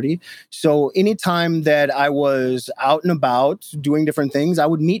minority. So anytime that I was out and about doing different things, I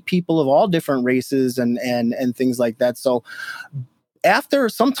would meet people of all different races and things like that. So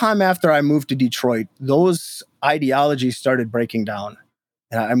sometime after I moved to Detroit, those ideologies started breaking down.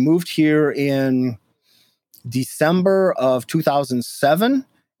 And I moved here in December of 2007,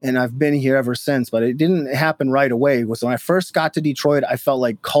 and I've been here ever since, but it didn't happen right away. It was when I first got to Detroit, I felt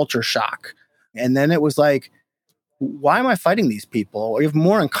like culture shock. And then it was like, why am I fighting these people? We have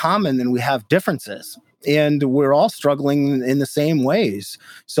more in common than we have differences. And we're all struggling in the same ways.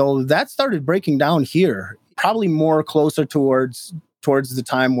 So that started breaking down here, probably more closer towards the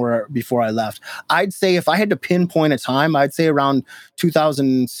time before I left. I'd say if I had to pinpoint a time, I'd say around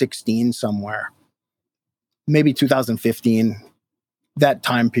 2016 somewhere. maybe 2015, that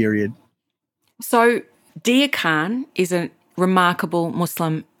time period. So Dia Khan is a remarkable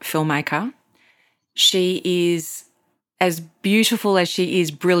Muslim filmmaker. She is as beautiful as she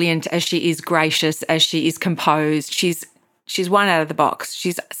is brilliant, as she is gracious, as she is composed. She's one out of the box.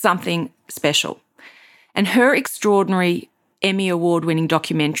 She's something special. And her extraordinary Emmy Award-winning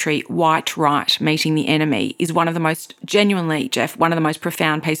documentary, White Right, Meeting the Enemy, is one of the most, genuinely, Jeff, one of the most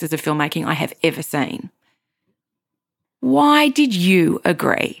profound pieces of filmmaking I have ever seen. Why did you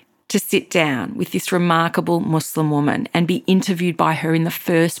agree to sit down with this remarkable Muslim woman and be interviewed by her in the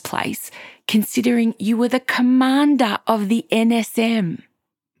first place, considering you were the commander of the NSM?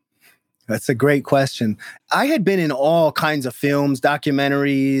 That's a great question. I had been in all kinds of films,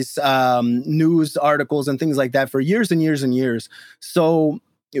 documentaries, news articles, and things like that for years and years and years. So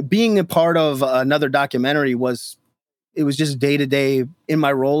being a part of another documentary was just day to day in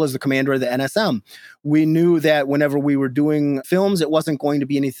my role as the commander of the NSM. We knew that whenever we were doing films, it wasn't going to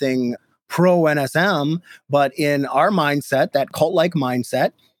be anything pro NSM, but in our mindset, that cult-like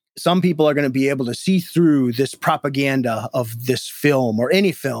mindset, some people are going to be able to see through this propaganda of this film or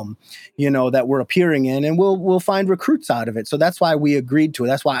any film, that we're appearing in, and we'll find recruits out of it. So that's why we agreed to it.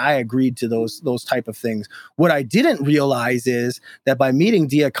 That's why I agreed to those type of things. What I didn't realize is that by meeting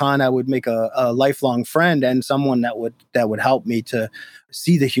Dia Khan, I would make a lifelong friend and someone that would help me to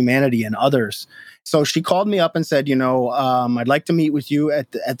see the humanity in others. So she called me up and said, I'd like to meet with you.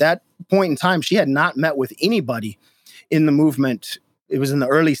 At that point in time, she had not met with anybody in the movement. It was in the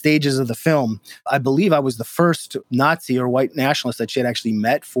early stages of the film. I believe I was the first Nazi or white nationalist that she had actually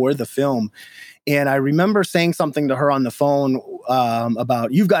met for the film. And I remember saying something to her on the phone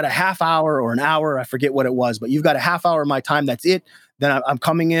about, you've got a half hour or an hour, I forget what it was, but you've got a half hour of my time, that's it. Then I'm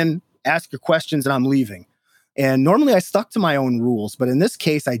coming in, ask your questions, and I'm leaving. And normally I stuck to my own rules, but in this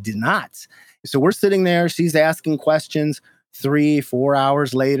case, I did not. So we're sitting there, she's asking questions, 3-4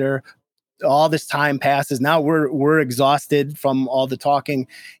 hours later. All this time passes. Now we're exhausted from all the talking.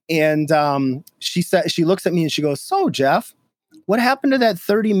 And she looks at me and she goes, so Jeff, what happened to that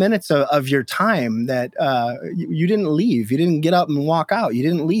 30 minutes of your time that you didn't leave? You didn't get up and walk out. You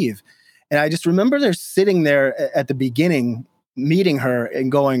didn't leave. And I just remember they're sitting there at the beginning, meeting her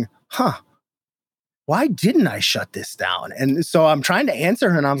and going, why didn't I shut this down? And so I'm trying to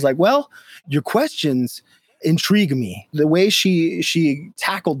answer her and I was like, well, your questions intrigue me. The way she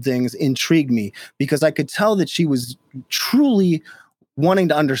tackled things intrigued me because I could tell that she was truly wanting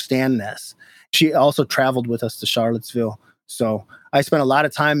to understand this. She also traveled with us to Charlottesville. So I spent a lot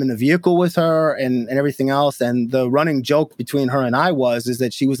of time in the vehicle with her and everything else. And the running joke between her and I is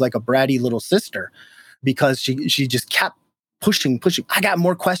that she was like a bratty little sister because she just kept pushing. I got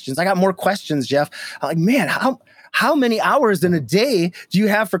more questions, Jeff. I'm like, man, how many hours in a day do you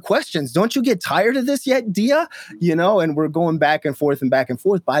have for questions? Don't you get tired of this yet, Dia? And we're going back and forth.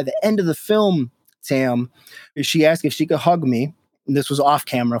 By the end of the film, Tam, she asked if she could hug me. And this was off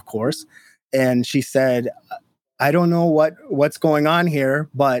camera, of course. And she said, I don't know what's going on here,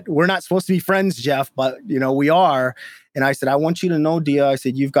 but we're not supposed to be friends, Jeff, but we are. And I said, I want you to know, Dia, I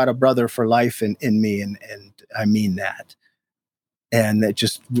said, you've got a brother for life in me. And I mean that. And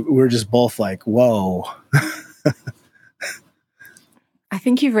we're just both like, whoa. I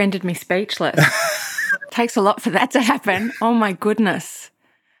think you've rendered me speechless. Takes a lot for that to happen. Oh my goodness.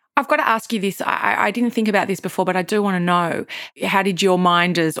 I've got to ask you this. I didn't think about this before, but I do want to know, how did your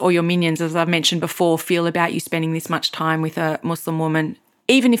minders or your minions, as I've mentioned before, feel about you spending this much time with a Muslim woman,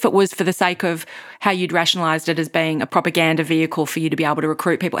 even if it was for the sake of how you'd rationalised it as being a propaganda vehicle for you to be able to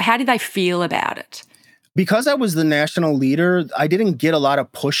recruit people? How did they feel about it? Because I was the national leader, I didn't get a lot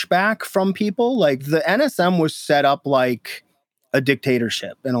of pushback from people. Like the NSM was set up like a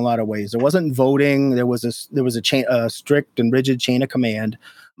dictatorship in a lot of ways. There wasn't voting. There was a strict and rigid chain of command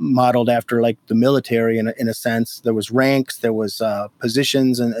modeled after like the military in a sense. There was ranks, there was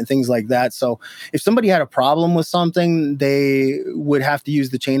positions and things like that. So if somebody had a problem with something, they would have to use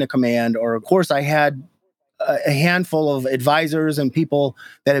the chain of command. Or of course, I had a handful of advisors and people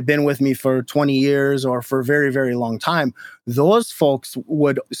that had been with me for 20 years or for a very, very long time. Those folks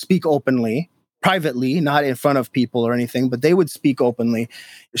would speak openly, privately, not in front of people or anything, but they would speak openly,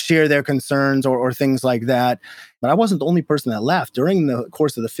 share their concerns or things like that. But I wasn't the only person that left. During the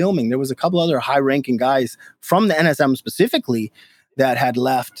course of the filming, there was a couple other high-ranking guys from the NSM specifically that had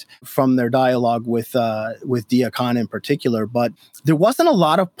left from their dialogue with Dia Khan in particular. But there wasn't a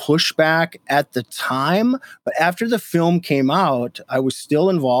lot of pushback at the time. But after the film came out, I was still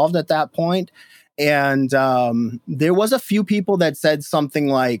involved at that point. And there was a few people that said something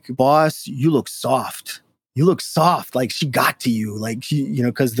like, boss, you look soft. you look soft, like she got to you, like she,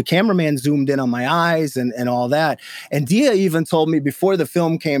 because the cameraman zoomed in on my eyes and all that. And Dia even told me before the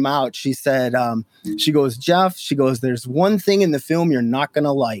film came out, she said, she goes, Jeff, she goes, there's one thing in the film you're not going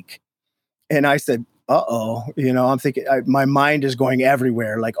to like. And I said, uh-oh, I'm thinking, my mind is going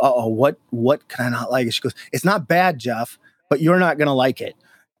everywhere. Like, uh-oh, what can I not like? She goes, it's not bad, Jeff, but you're not going to like it.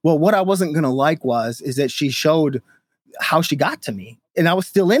 Well, what I wasn't going to like is that she showed how she got to me. And I was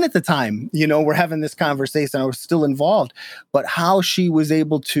still in at the time, we're having this conversation. I was still involved, but how she was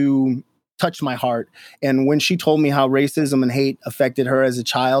able to touch my heart. And when she told me how racism and hate affected her as a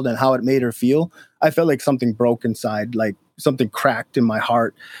child and how it made her feel, I felt like something broke inside, like something cracked in my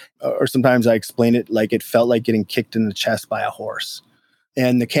heart. Or sometimes I explain it like it felt like getting kicked in the chest by a horse.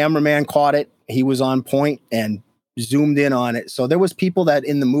 And the cameraman caught it. He was on point and zoomed in on it. So there was people that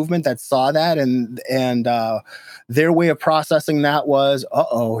in the movement that saw that, and their way of processing that was,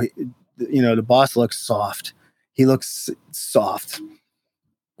 the boss looks soft. He looks soft.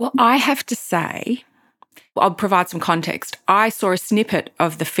 Well, I have to say, I'll provide some context. I saw a snippet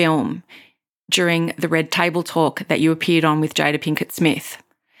of the film during the Red Table Talk that you appeared on with Jada Pinkett Smith.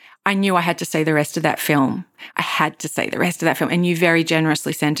 I knew I had to see the rest of that film. And you very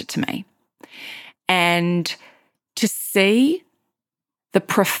generously sent it to me. And to see the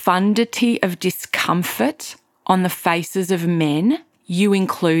profundity of discomfort on the faces of men, you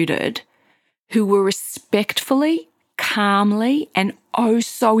included, who were respectfully, calmly, and oh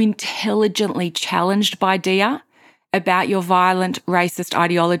so intelligently challenged by Dia about your violent racist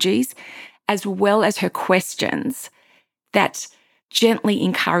ideologies, as well as her questions that gently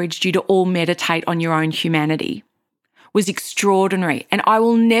encouraged you to all meditate on your own humanity, was extraordinary. And I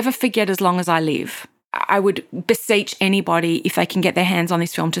will never forget as long as I live. I would beseech anybody, if they can get their hands on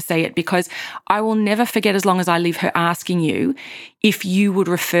this film, to see it, because I will never forget as long as I live her asking you if you would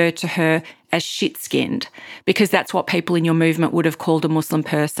refer to her as shit-skinned, because that's what people in your movement would have called a Muslim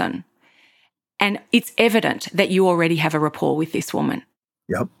person. And it's evident that you already have a rapport with this woman.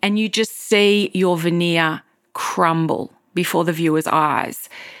 Yep. And you just see your veneer crumble before the viewer's eyes,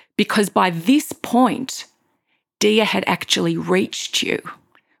 because by this point, Dia had actually reached you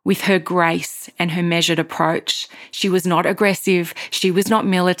with her grace and her measured approach. She was not aggressive. She was not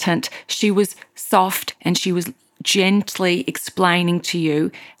militant. She was soft, and she was gently explaining to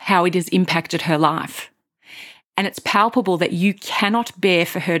you how it has impacted her life. And it's palpable that you cannot bear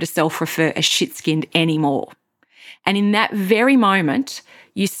for her to self-refer as shit-skinned anymore. And in that very moment,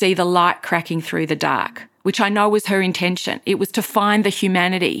 you see the light cracking through the dark, which I know was her intention. It was to find the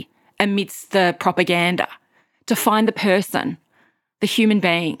humanity amidst the propaganda, to find the person, the human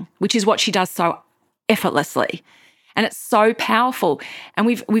being, which is what she does so effortlessly. And it's so powerful. And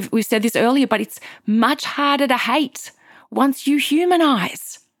we've said this earlier, but it's much harder to hate once you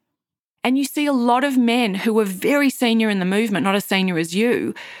humanize. And you see a lot of men who are very senior in the movement, not as senior as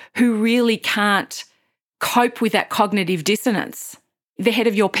you, who really can't cope with that cognitive dissonance. The head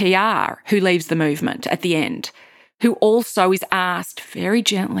of your PR who leaves the movement at the end, who also is asked very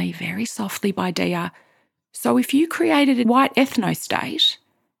gently, very softly by Dia, so if you created a white ethno-state,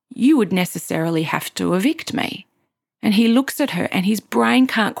 you would necessarily have to evict me. And he looks at her and his brain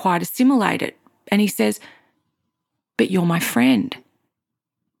can't quite assimilate it. And he says, but you're my friend.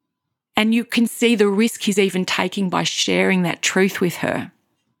 And you can see the risk he's even taking by sharing that truth with her.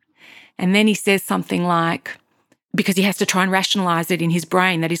 And then he says something like, because he has to try and rationalise it in his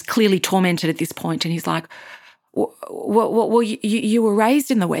brain that is clearly tormented at this point, and he's like, well, you were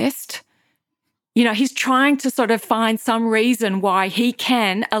raised in the West. He's trying to sort of find some reason why he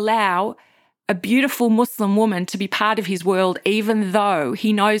can allow a beautiful Muslim woman to be part of his world, even though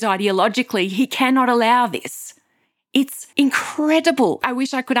he knows ideologically he cannot allow this. It's incredible. I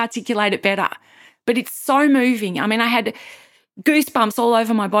wish I could articulate it better, but it's so moving. I mean, I had goosebumps all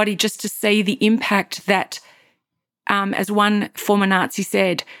over my body just to see the impact that, as one former Nazi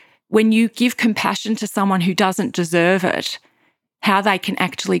said, when you give compassion to someone who doesn't deserve it, how they can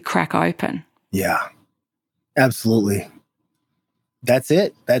actually crack open. Yeah, absolutely. That's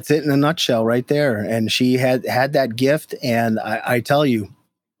it. That's it in a nutshell right there. And she had that gift. And I tell you,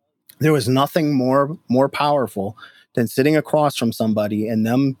 there was nothing more powerful than sitting across from somebody and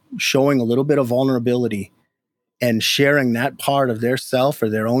them showing a little bit of vulnerability and sharing that part of their self or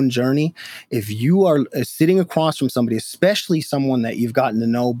their own journey. If you are sitting across from somebody, especially someone that you've gotten to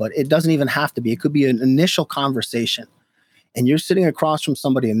know, but it doesn't even have to be, it could be an initial conversation. And you're sitting across from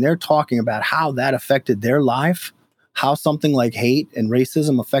somebody and they're talking about how that affected their life, how something like hate and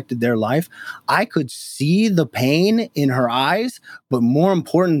racism affected their life, I could see the pain in her eyes. But more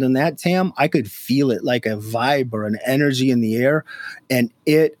important than that, Tam, I could feel it like a vibe or an energy in the air. And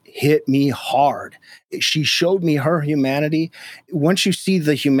it hit me hard. She showed me her humanity. Once you see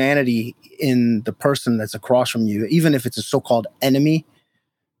the humanity in the person that's across from you, even if it's a so-called enemy,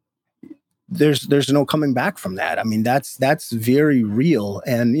 there's no coming back from that. I mean, that's very real.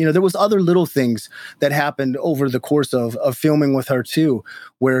 And, there was other little things that happened over the course of filming with her too,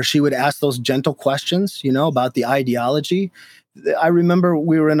 where she would ask those gentle questions, about the ideology. I remember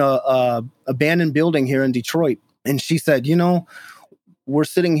we were in a abandoned building here in Detroit, and she said, we're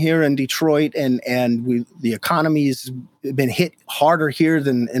sitting here in Detroit and the economy's been hit harder here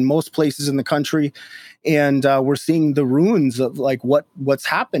than in most places in the country. And we're seeing the ruins of like what's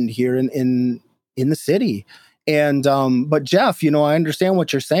happened here in the city. And but Jeff, I understand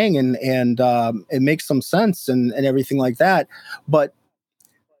what you're saying and it makes some sense and everything like that. But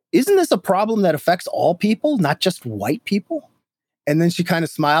isn't this a problem that affects all people, not just white people? And then she kind of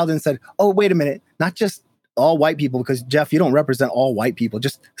smiled and said, oh, wait a minute, not just all white people, because Jeff, you don't represent all white people,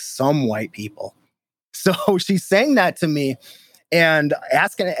 just some white people. So she's saying that to me and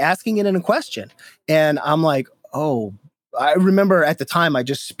asking it in a question. And I'm like, oh, I remember at the time I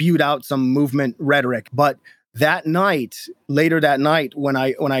just spewed out some movement rhetoric. But later that night, when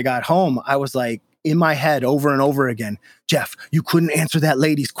I got home, I was like, in my head over and over again, Jeff, you couldn't answer that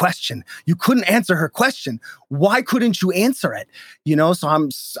lady's question. You couldn't answer her question. Why couldn't you answer it? So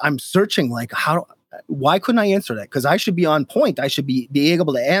I'm searching like why couldn't I answer that? Because I should be on point. I should be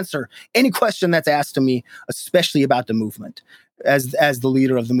able to answer any question that's asked to me, especially about the movement as the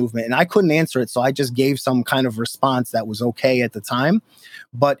leader of the movement. And I couldn't answer it. So I just gave some kind of response that was okay at the time.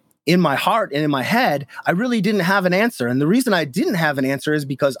 But in my heart and in my head, I really didn't have an answer. And the reason I didn't have an answer is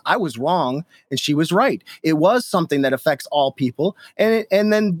because I was wrong and she was right. It was something that affects all people. And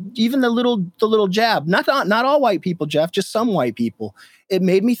then even the little jab, not all white people, Jeff, just some white people. It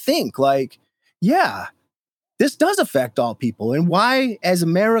made me think like, yeah, this does affect all people. And why, as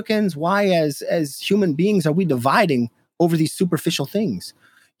Americans, why as human beings are we dividing over these superficial things?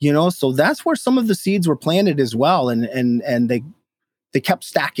 So that's where some of the seeds were planted as well. And they kept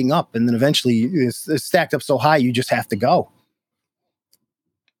stacking up. And then eventually it's stacked up so high, you just have to go.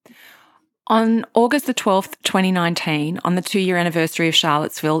 On August the 12th, 2019, on the 2-year anniversary of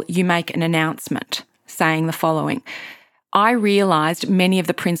Charlottesville, you make an announcement saying the following: I realised many of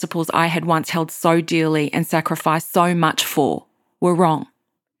the principles I had once held so dearly and sacrificed so much for were wrong.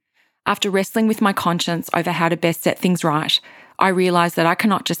 After wrestling with my conscience over how to best set things right, I realised that I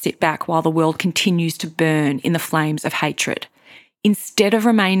cannot just sit back while the world continues to burn in the flames of hatred. Instead of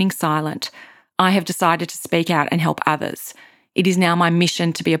remaining silent, I have decided to speak out and help others. It is now my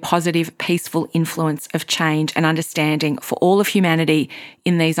mission to be a positive, peaceful influence of change and understanding for all of humanity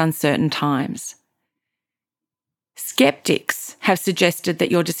in these uncertain times. Skeptics have suggested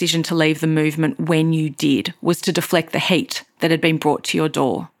that your decision to leave the movement when you did was to deflect the heat that had been brought to your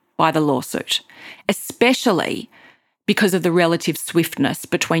door by the lawsuit, especially because of the relative swiftness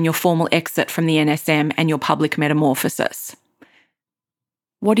between your formal exit from the NSM and your public metamorphosis.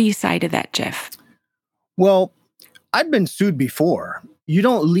 What do you say to that, Jeff? Well, I'd been sued before. You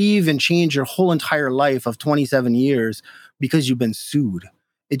don't leave and change your whole entire life of 27 years because you've been sued.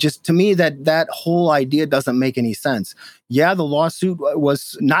 It just, to me, that whole idea doesn't make any sense. Yeah, the lawsuit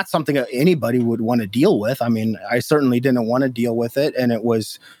was not something that anybody would want to deal with. I mean, I certainly didn't want to deal with it. And it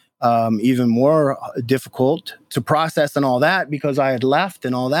was even more difficult to process and all that because I had left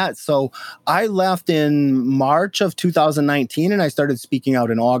and all that. So I left in March of 2019 and I started speaking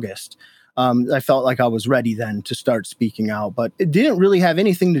out in August. I felt like I was ready then to start speaking out, but it didn't really have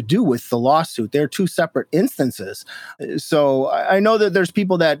anything to do with the lawsuit. They're two separate instances. So I know that there's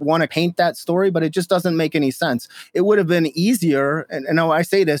people that want to paint that story, but it just doesn't make any sense. It would have been easier, and I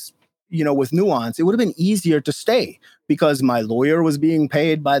say this, with nuance, it would have been easier to stay because my lawyer was being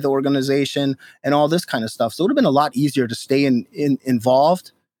paid by the organization and all this kind of stuff. So it would have been a lot easier to stay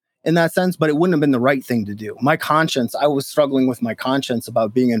involved in that sense, but it wouldn't have been the right thing to do. My conscience, I was struggling with my conscience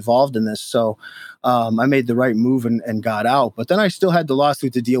about being involved in this. So I made the right move and got out. But then I still had the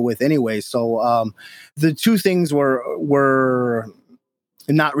lawsuit to deal with anyway. So the two things were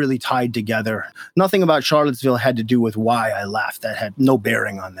not really tied together. Nothing about Charlottesville had to do with why I left. That had no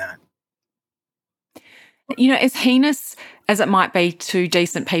bearing on that. As heinous as it might be to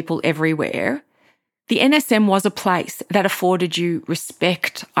decent people everywhere, the NSM was a place that afforded you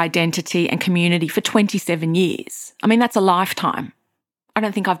respect, identity and community for 27 years. I mean, that's a lifetime. I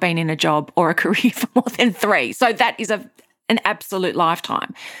don't think I've been in a job or a career for more than 3. So that is an absolute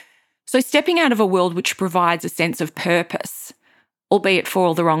lifetime. So stepping out of a world which provides a sense of purpose, albeit for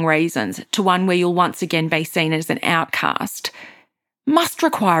all the wrong reasons, to one where you'll once again be seen as an outcast, must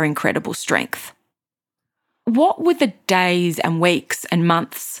require incredible strength. What were the days and weeks and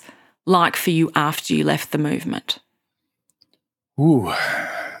months like for you after you left the movement? Ooh,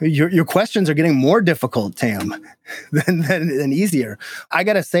 your questions are getting more difficult, Tam, than easier. I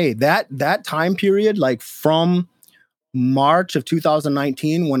gotta say that time period, like from March of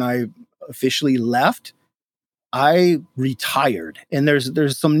 2019, when I officially left, I retired. And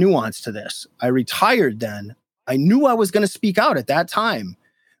there's some nuance to this. I retired then. I knew I was going to speak out at that time,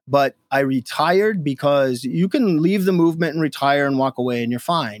 but I retired because you can leave the movement and retire and walk away and you're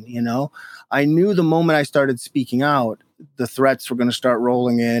fine. I knew the moment I started speaking out, the threats were going to start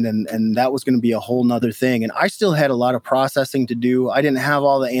rolling in, and that was going to be a whole nother thing. And I still had a lot of processing to do. I didn't have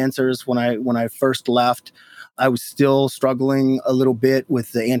all the answers when I first left. I was still struggling a little bit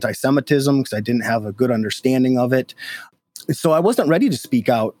with the anti-Semitism because I didn't have a good understanding of it. So I wasn't ready to speak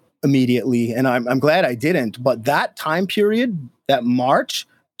out immediately, and I'm glad I didn't. But that time period, that March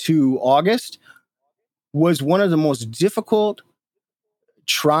to August, was one of the most difficult,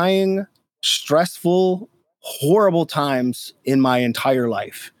 trying, stressful, horrible times in my entire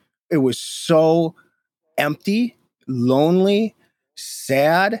life. It was so empty, lonely,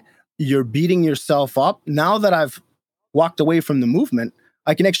 sad. You're beating yourself up. Now that I've walked away from the movement,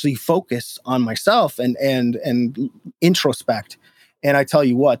 I can actually focus on myself and introspect. And I tell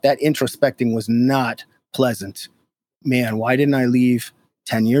you what, that introspecting was not pleasant. Man, why didn't I leave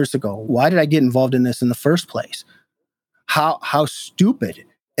 10 years ago? Why did I get involved in this in the first place? How stupid.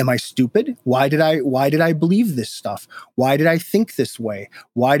 Am I stupid? Why did I believe this stuff? Why did I think this way?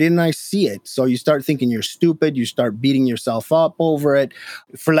 Why didn't I see it? So you start thinking you're stupid. You start beating yourself up over it.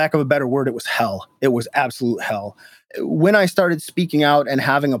 For lack of a better word, it was hell. It was absolute hell. When I started speaking out and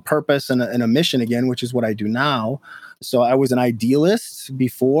having a purpose and a mission again, which is what I do now. So I was an idealist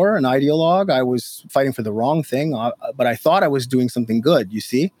before, an ideologue. I was fighting for the wrong thing, but I thought I was doing something good, you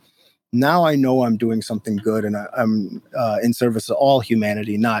see? Now I know I'm doing something good, and I'm in service of all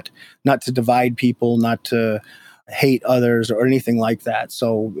humanity, not to divide people, not to hate others or anything like that.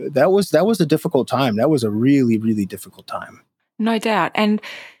 So that was a difficult time. That was a really, really difficult time. No doubt. And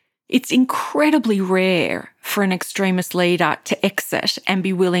it's incredibly rare for an extremist leader to exit and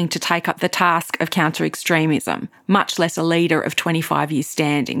be willing to take up the task of counter-extremism, much less a leader of 25 years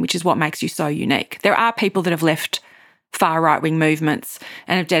standing, which is what makes you so unique. There are people that have left far right-wing movements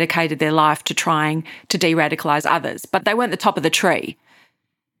and have dedicated their life to trying to de-radicalise others, but they weren't the top of the tree.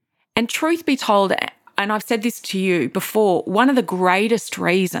 And truth be told, and I've said this to you before, one of the greatest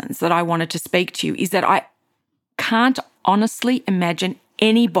reasons that I wanted to speak to you is that I can't honestly imagine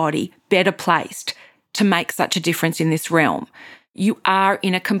anybody better placed to make such a difference in this realm. You are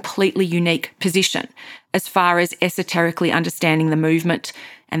in a completely unique position as far as esoterically understanding the movement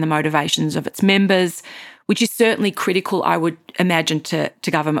and the motivations of its members, which is certainly critical, I would imagine, to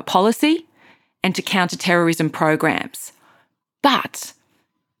government policy and to counter-terrorism programs. But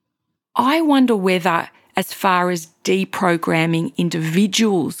I wonder whether, as far as deprogramming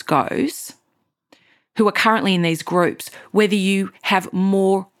individuals goes, who are currently in these groups, whether you have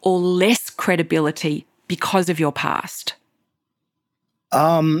more or less credibility because of your past.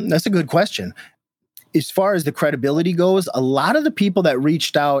 That's a good question. As far as the credibility goes, a lot of the people that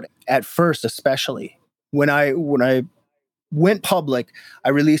reached out at first, especially when I went public, I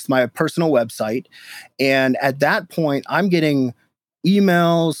released my personal website. And at that point, I'm getting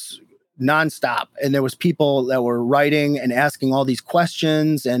emails nonstop. And there was people that were writing and asking all these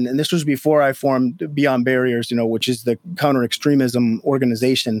questions. And this was before I formed Beyond Barriers, which is the counter-extremism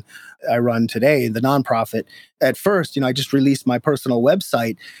organization I run today, the nonprofit. At first, I just released my personal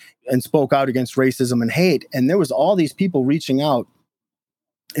website and spoke out against racism and hate. And there was all these people reaching out.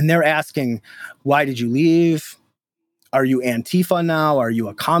 And they're asking, why did you leave? Are you Antifa now? Are you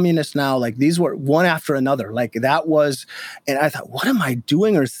a communist now? Like, these were one after another. Like, that was, and I thought, what am I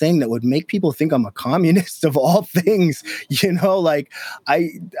doing or saying that would make people think I'm a communist of all things? Like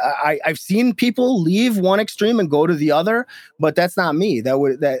I've seen people leave one extreme and go to the other, but that's not me.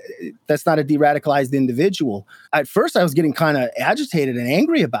 That's not a de-radicalized individual. At first, I was getting kind of agitated and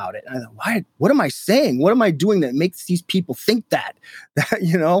angry about it. And I thought, why? What am I saying? What am I doing that makes these people think that?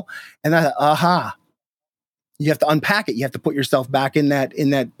 And I thought, aha. You have to unpack it. You have to put yourself back in that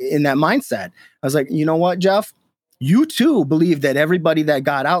mindset. I was like, you know what, Jeff? You too believe that everybody that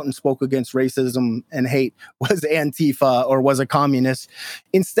got out and spoke against racism and hate was Antifa or was a communist.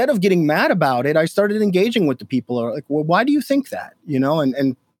 Instead of getting mad about it, I started engaging with the people. Like, well, why do you think that?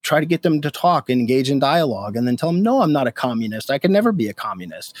 And try to get them to talk and engage in dialogue, and then tell them, no, I'm not a communist. I could never be a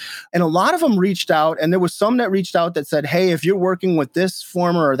communist. And a lot of them reached out, and there was some that reached out that said, hey, if you're working with this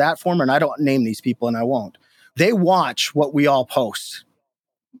former or that former, and I don't name these people and I won't, they watch what we all post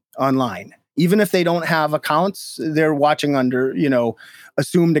online. Even if they don't have accounts, they're watching under,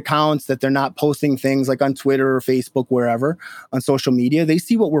 assumed accounts that they're not posting things like on Twitter or Facebook, wherever, on social media. They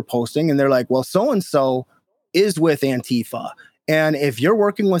see what we're posting and they're like, well, so-and-so is with Antifa. And if you're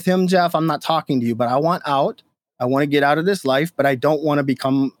working with him, Jeff, I'm not talking to you, but I want out. I want to get out of this life, but I don't want to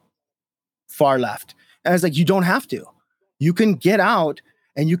become far left. And I was like, you don't have to. You can get out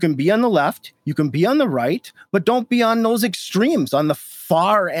and you can be on the left, you can be on the right, but don't be on those extremes, on the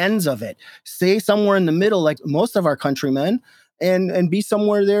far ends of it. Stay somewhere in the middle, like most of our countrymen, and be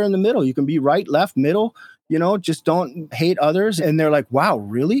somewhere there in the middle. You can be right, left, middle, just don't hate others. And they're like, wow,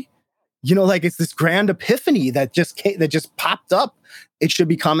 really? Like it's this grand epiphany that just popped up. It should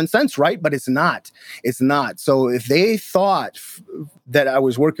be common sense, right? But it's not. It's not. So if they thought that I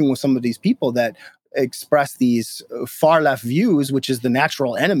was working with some of these people that express these far left views, which is the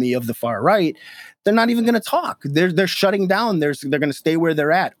natural enemy of the far right, they're not even going to talk. They're shutting down. They're going to stay where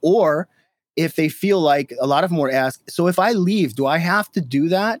they're at. Or if they feel like, a lot of them were asked, so if I leave, do I have to do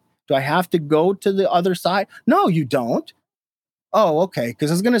that? Do I have to go to the other side? No, you don't. Oh, okay.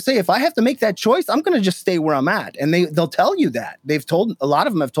 Because I was going to say, if I have to make that choice, I'm going to just stay where I'm at. And they'll tell you that. A lot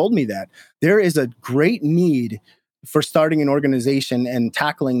of them have told me that. There is a great need for starting an organization and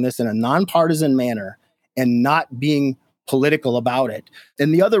tackling this in a nonpartisan manner and not being political about it.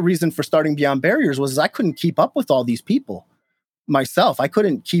 And the other reason for starting Beyond Barriers was I couldn't keep up with all these people myself. I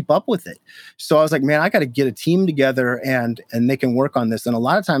couldn't keep up with it. So I was like, man, I got to get a team together and they can work on this. And a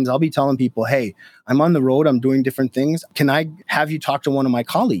lot of times I'll be telling people, hey, I'm on the road, I'm doing different things. Can I have you talk to one of my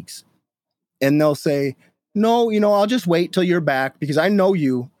colleagues? And they'll say, no, I'll just wait till you're back because I know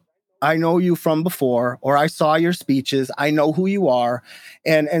you. I know you from before, or I saw your speeches. I know who you are.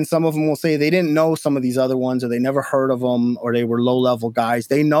 And some of them will say they didn't know some of these other ones, or they never heard of them, or they were low-level guys.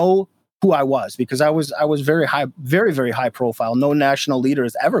 They know who I was because I was very high, very, very high profile. No national leader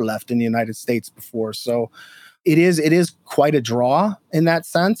has ever left in the United States before. So it is quite a draw in that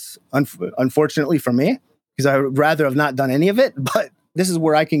sense, unfortunately for me, because I would rather have not done any of it. But this is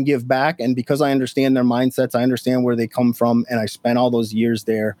where I can give back. And because I understand their mindsets, I understand where they come from, and I spent all those years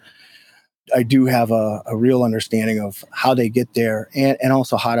there, I do have a real understanding of how they get there and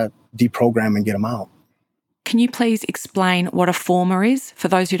also how to deprogram and get them out. Can you please explain what a former is for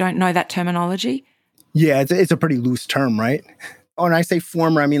those who don't know that terminology? Yeah, it's a pretty loose term, right? When I say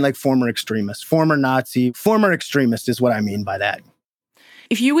former, I mean like former extremist, former Nazi, former extremist is what I mean by that.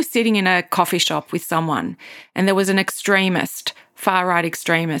 If you were sitting in a coffee shop with someone and there was an extremist, far-right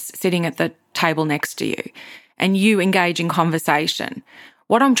extremist sitting at the table next to you and you engage in conversation,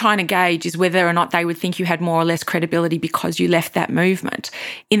 what I'm trying to gauge is whether or not they would think you had more or less credibility because you left that movement,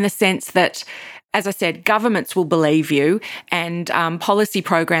 in the sense that, as I said, governments will believe you and policy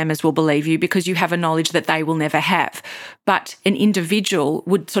programmers will believe you because you have a knowledge that they will never have. But an individual,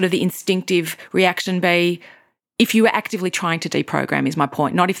 would sort of the instinctive reaction be, if you were actively trying to deprogram, is my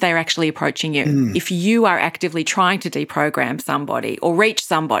point, not if they're actually approaching you. If you are actively trying to deprogram somebody or reach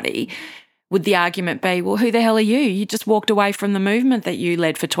somebody, would the argument be, well, who the hell are you? You just walked away from the movement that you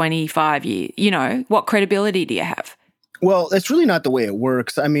led for 25 years. What credibility do you have? Well, that's really not the way it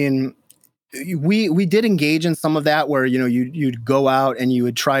works. I mean, we did engage in some of that where, you'd go out and you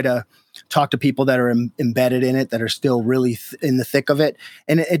would try to talk to people that are embedded in it, that are still really in the thick of it.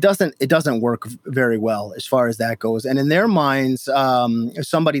 And it doesn't work very well as far as that goes. And in their minds,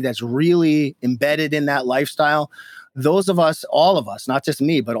 somebody that's really embedded in that lifestyle, those of us, all of us, not just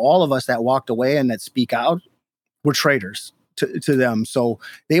me, but all of us that walked away and that speak out, were traitors to them. So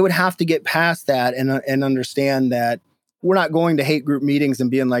they would have to get past that and understand that we're not going to hate group meetings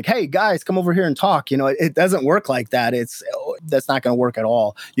and being like, hey, guys, come over here and talk. It doesn't work like that. That's not going to work at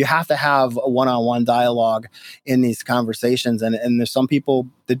all. You have to have a one-on-one dialogue in these conversations. And there's some people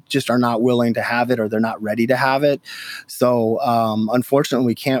that just are not willing to have it, or they're not ready to have it. So unfortunately,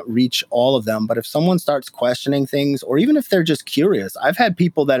 we can't reach all of them. But if someone starts questioning things, or even if they're just curious, I've had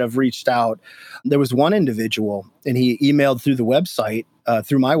people that have reached out. There was one individual, and he emailed through the website,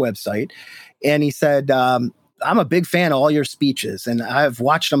 through my website, and he said, I'm a big fan of all your speeches, and I've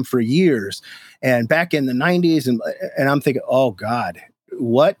watched them for years, and back in the 90s. And I'm thinking, oh God,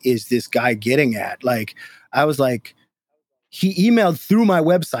 what is this guy getting at? Like, I was like, he emailed through my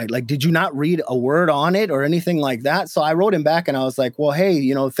website. Like, did you not read a word on it or anything like that? So I wrote him back and I was like, well,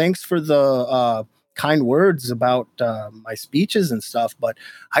 hey, thanks for the kind words about my speeches and stuff. But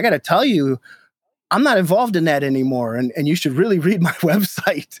I got to tell you, I'm not involved in that anymore. And you should really read my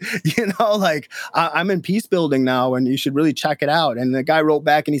website. Like I'm in peace building now and you should really check it out. And the guy wrote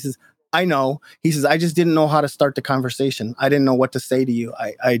back and he says, I know. He says, I just didn't know how to start the conversation. I didn't know what to say to you.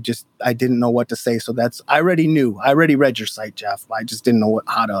 I didn't know what to say. So I already knew. I already read your site, Jeff. I just didn't know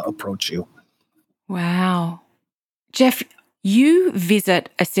how to approach you. Wow. Jeff, you visit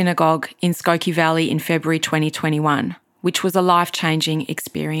a synagogue in Skokie Valley in February 2021, which was a life-changing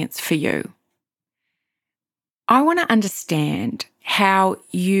experience for you. I want to understand how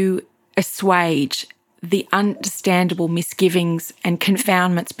you assuage the understandable misgivings and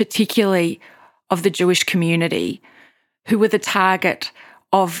confoundments, particularly of the Jewish community, who were the target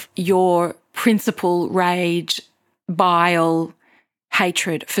of your principal rage, bile,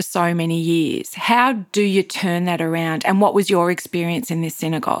 hatred for so many years. How do you turn that around? And what was your experience in this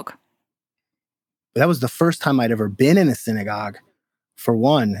synagogue? That was the first time I'd ever been in a synagogue, for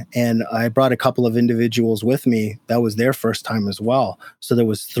one. And I brought a couple of individuals with me. That was their first time as well. So there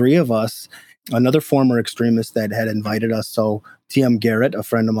was 3 of us. Another former extremist that had invited us. So TM Garrett, a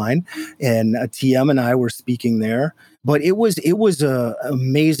friend of mine, and TM and I were speaking there. But it was a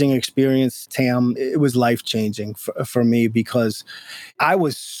amazing experience, Tam. It was life-changing for me because I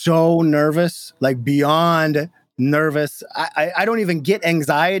was so nervous, like beyond nervous. I don't even get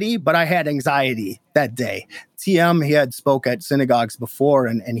anxiety, but I had anxiety that day. TM, he had spoke at synagogues before,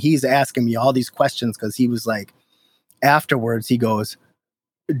 and he's asking me all these questions because he was like, afterwards, he goes,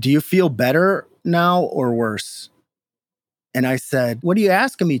 do you feel better now or worse? And I said, what are you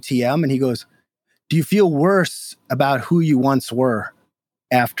asking me, TM? And he goes, do you feel worse about who you once were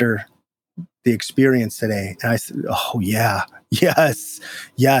after the experience today? And I said, oh, yeah, yes.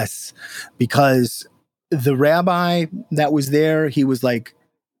 Because the rabbi that was there, he was like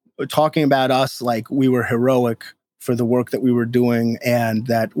talking about us like we were heroic for the work that we were doing and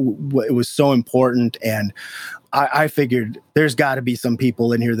that it was so important. And I figured there's got to be some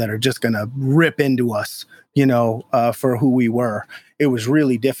people in here that are just going to rip into us, for who we were. It was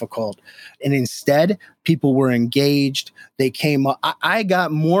really difficult. And instead, people were engaged. They came up. I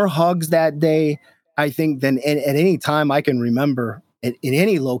got more hugs that day, I think, than at any time I can remember in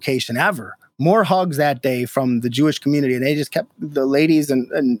any location ever. More hugs that day from the Jewish community. And they just kept, the ladies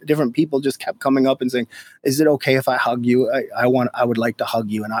and different people just kept coming up and saying, is it okay if I hug you? I would like to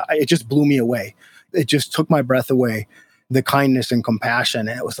hug you. And it just blew me away. It just took my breath away, the kindness and compassion.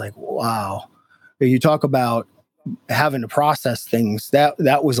 And it was like, wow. You talk about having to process things.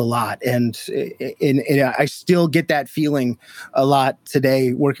 That was a lot. And I still get that feeling a lot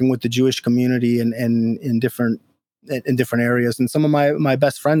today working with the Jewish community and in different areas. And some of my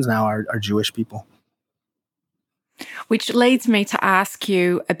best friends now are Jewish people. Which leads me to ask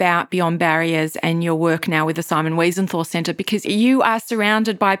you about Beyond Barriers and your work now with the Simon Wiesenthal Centre, because you are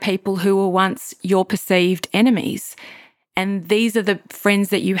surrounded by people who were once your perceived enemies. And these are the friends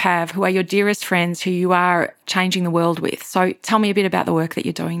that you have who are your dearest friends who you are changing the world with. So tell me a bit about the work that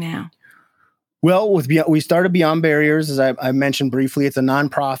you're doing now. Well, we started Beyond Barriers, as I mentioned briefly. It's a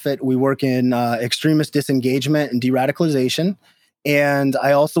nonprofit. We work in extremist disengagement and de-radicalization. And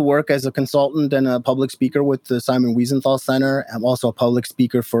I also work as a consultant and a public speaker with the Simon Wiesenthal Center. I'm also a public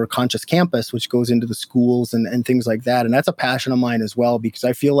speaker for Conscious Campus, which goes into the schools and things like that. And that's a passion of mine as well, because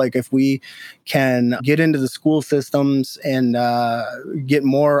I feel like if we can get into the school systems and get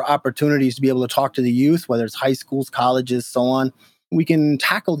more opportunities to be able to talk to the youth, whether it's high schools, colleges, so on, we can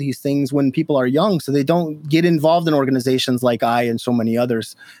tackle these things when people are young so they don't get involved in organizations like I and so many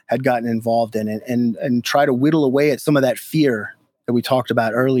others had gotten involved in it, and try to whittle away at some of that fear that we talked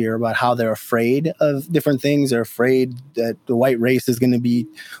about earlier about how they're afraid of different things. They're afraid that the white race is going to be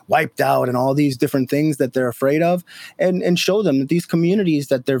wiped out and all these different things that they're afraid of, and show them that these communities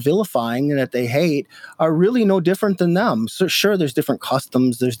that they're vilifying and that they hate are really no different than them. So sure, there's different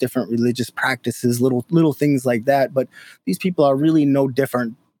customs, there's different religious practices, little things like that, but these people are really no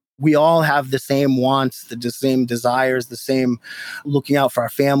different. We all have the same wants, the same desires, the same looking out for our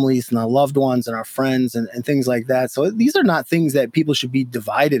families and our loved ones and our friends and things like that. So these are not things that people should be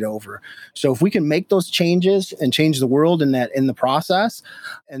divided over. So if we can make those changes and change the world in the process,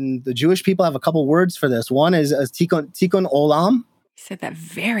 and the Jewish people have a couple words for this. One is tikkun olam. You said that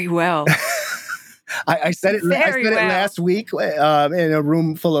very well. I said it last week in a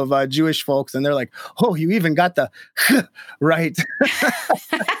room full of Jewish folks, and they're like, "Oh, you even got the right."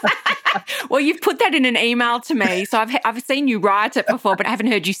 Well, you've put that in an email to me, so I've seen you write it before, but I haven't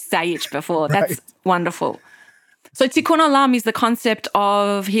heard you say it before. That's right. Wonderful. So tikkun olam is the concept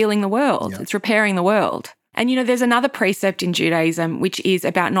of healing the world. Yeah. It's repairing the world. And, there's another precept in Judaism, which is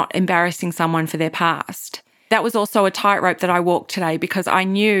about not embarrassing someone for their past. that was also a tightrope that I walked today, because I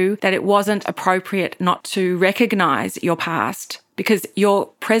knew that it wasn't appropriate not to recognize your past, because your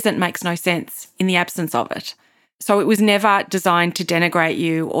present makes no sense in the absence of it. So it was never designed to denigrate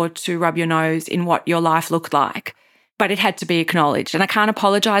you or to rub your nose in what your life looked like, but it had to be acknowledged. And I can't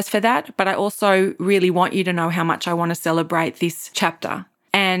apologize for that, but I also really want you to know how much I want to celebrate this chapter.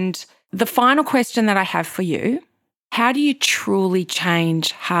 And the final question that I have for you: how do you truly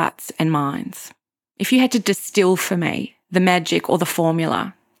change hearts and minds? If you had to distill for me the magic or the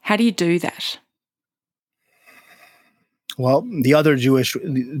formula, how do you do that? Well, the other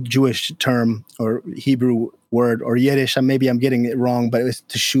Jewish term or Hebrew word or Yiddish, maybe I'm getting it wrong, but it was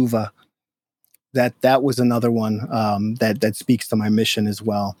teshuvah. That was another one that speaks to my mission as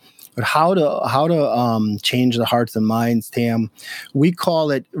well. But how to change the hearts and minds, Tam? We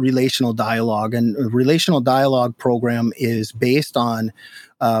call it relational dialogue, and a relational dialogue program is based on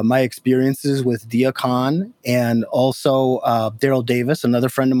my experiences with Dia Khan and also Daryl Davis, another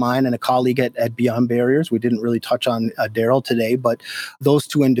friend of mine and a colleague at Beyond Barriers. We didn't really touch on Daryl today, but those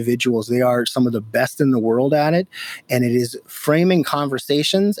two individuals, they are some of the best in the world at it, and it is framing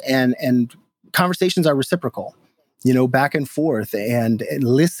conversations, and conversations are reciprocal. Back and forth and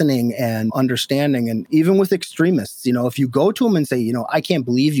listening and understanding. And even with extremists, if you go to them and say, I can't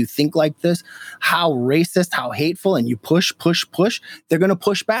believe you think like this, how racist, how hateful, and you push, they're going to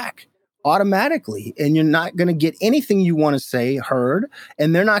push back automatically. And you're not going to get anything you want to say heard,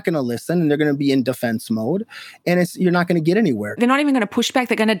 and they're not going to listen, and they're going to be in defense mode, and you're not going to get anywhere. They're not even going to push back.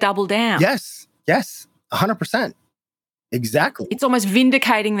 They're going to double down. Yes, 100%. Exactly. It's almost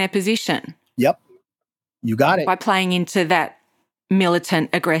vindicating their position. Yep. You got it. By playing into that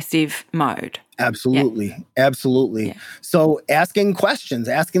militant, aggressive mode. Absolutely. Yeah. Absolutely. Yeah. So asking questions,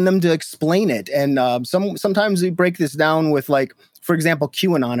 asking them to explain it. And sometimes we break this down with, like, for example,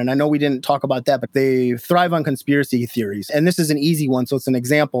 QAnon. And I know we didn't talk about that, but they thrive on conspiracy theories. And this is an easy one. So it's an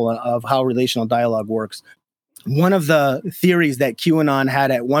example of how relational dialogue works. One of the theories that QAnon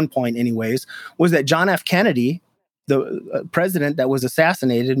had at one point anyways was that John F. Kennedy, the president that was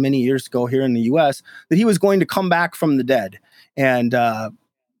assassinated many years ago here in the U.S., that he was going to come back from the dead and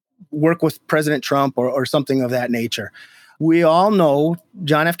work with President Trump or something of that nature. We all know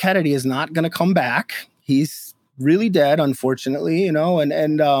John F. Kennedy is not going to come back. He's really dead, unfortunately, and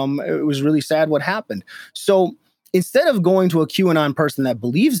it was really sad what happened. So instead of going to a QAnon person that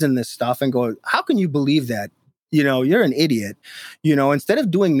believes in this stuff and go, how can you believe that? You're an idiot. Instead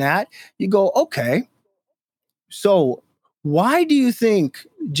of doing that, you go, okay, so why do you think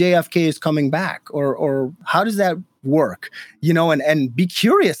JFK is coming back? Or how does that work? And be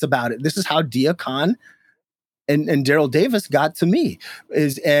curious about it. This is how Dia Khan and Daryl Davis got to me,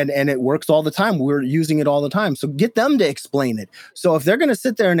 and it works all the time. We're using it all the time. So get them to explain it. So if they're going to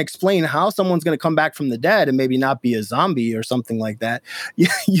sit there and explain how someone's going to come back from the dead and maybe not be a zombie or something like that,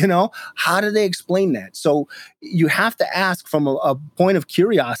 how do they explain that? So you have to ask from a point of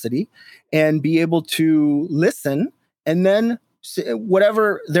curiosity and be able to listen, and then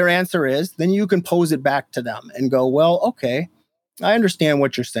whatever their answer is, then you can pose it back to them and go, well, okay, I understand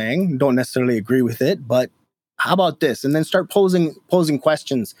what you're saying. Don't necessarily agree with it, but how about this? And then start posing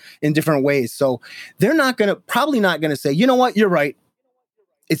questions in different ways. So they're probably not going to say, you know what, you're right.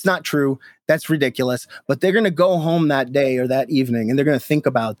 It's not true. That's ridiculous. But they're going to go home that day or that evening, and they're going to think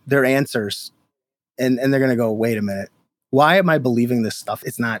about their answers. And they're going to go, wait a minute. Why am I believing this stuff?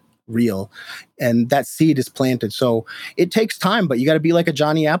 It's not real. And that seed is planted. So it takes time, but you got to be like a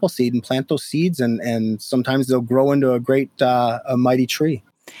Johnny Appleseed and plant those seeds. And sometimes they'll grow into a great, a mighty tree.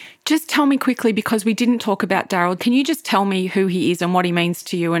 Just tell me quickly, because we didn't talk about Daryl. Can you just tell me who he is and what he means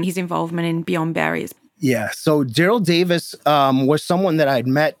to you and his involvement in Beyond Barriers? Yeah. So Daryl Davis was someone that I'd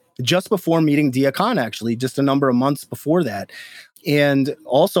met just before meeting Dia Khan, actually, just a number of months before that. And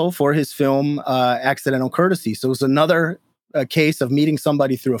also for his film, Accidental Courtesy. So it was another case of meeting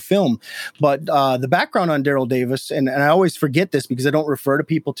somebody through a film. But the background on Daryl Davis, and I always forget this because I don't refer to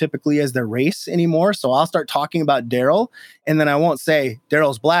people typically as their race anymore. So I'll start talking about Daryl, and then I won't say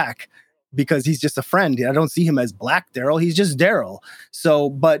Daryl's black because he's just a friend. I don't see him as Black Daryl. He's just Daryl. So,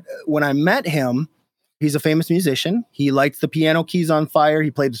 but when I met him, he's a famous musician. He lights the piano keys on fire. He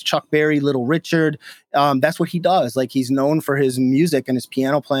played with Chuck Berry, Little Richard. That's what he does. Like, he's known for his music and his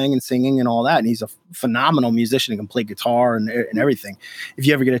piano playing and singing and all that. And he's a phenomenal musician. He can play guitar and everything. If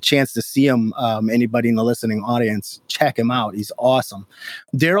you ever get a chance to see him, anybody in the listening audience, check him out. He's awesome.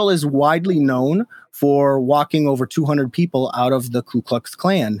 Daryl is widely known for walking over 200 people out of the Ku Klux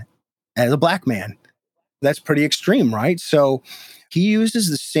Klan as a black man. That's pretty extreme, right? So he uses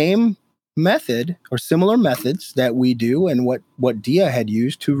the same method or similar methods that we do and what Dia had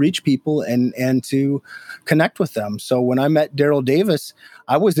used to reach people and to connect with them. So when I met Daryl Davis,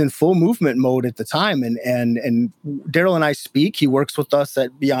 I was in full movement mode at the time. And Daryl and I speak. He works with us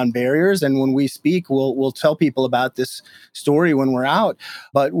at Beyond Barriers. And when we speak, we'll tell people about this story when we're out.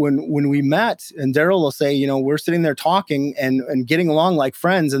 But when we met, and Daryl will say, we're sitting there talking and getting along like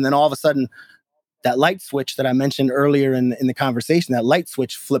friends. And then all of a sudden, that light switch that I mentioned earlier in the conversation, that light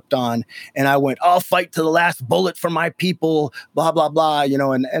switch flipped on, and I went, I'll fight to the last bullet for my people, blah, blah, blah,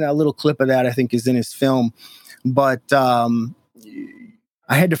 and a little clip of that I think is in his film. But I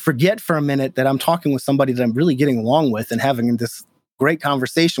had to forget for a minute that I'm talking with somebody that I'm really getting along with and having this great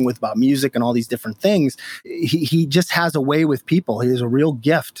conversation with about music and all these different things. He just has a way with people. He has a real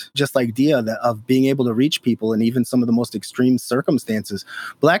gift, just like Dia, of being able to reach people in even some of the most extreme circumstances.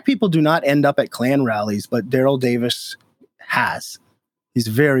 Black people do not end up at Klan rallies, but Daryl Davis has. He's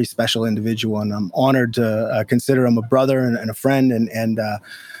a very special individual, and I'm honored to consider him a brother and a friend and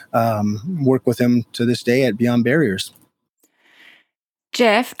work with him to this day at Beyond Barriers.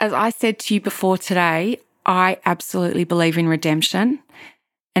 Jeff, as I said to you before today, I absolutely believe in redemption.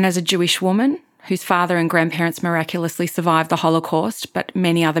 And as a Jewish woman whose father and grandparents miraculously survived the Holocaust, but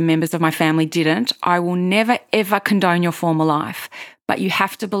many other members of my family didn't, I will never, ever condone your former life. But you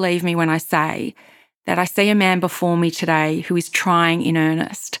have to believe me when I say that I see a man before me today who is trying in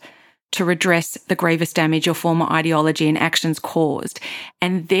earnest to redress the grievous damage your former ideology and actions caused.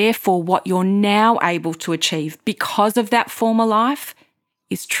 And therefore, what you're now able to achieve because of that former life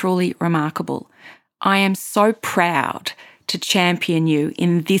is truly remarkable. I am so proud to champion you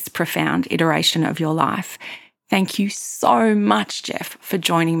in this profound iteration of your life. Thank you so much, Jeff, for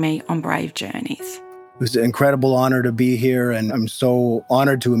joining me on Brave Journeys. It was an incredible honor to be here, and I'm so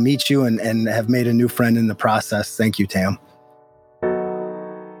honored to meet you and have made a new friend in the process. Thank you, Tam.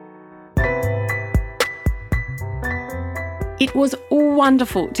 It was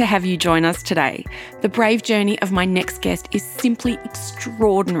wonderful to have you join us today. The brave journey of my next guest is simply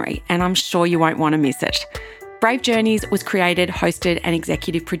extraordinary, and I'm sure you won't want to miss it. Brave Journeys was created, hosted, and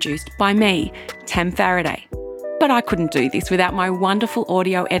executive produced by me, Tam Faraday. But I couldn't do this without my wonderful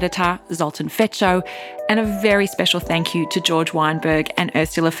audio editor, Zoltan Feccio, and a very special thank you to George Weinberg and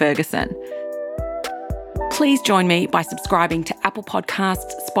Ursula Ferguson. Please join me by subscribing to Apple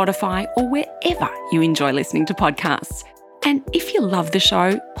Podcasts, Spotify, or wherever you enjoy listening to podcasts. And if you love the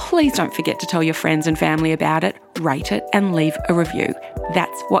show, please don't forget to tell your friends and family about it, rate it, and leave a review.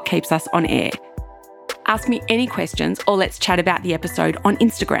 That's what keeps us on air. Ask me any questions or let's chat about the episode on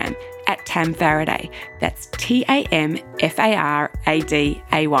Instagram at Tam Faraday. That's TamFaraday.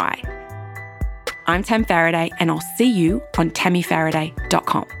 I'm Tam Faraday, and I'll see you on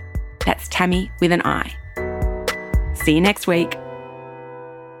TammyFaraday.com. That's Tammy with an I. See you next week.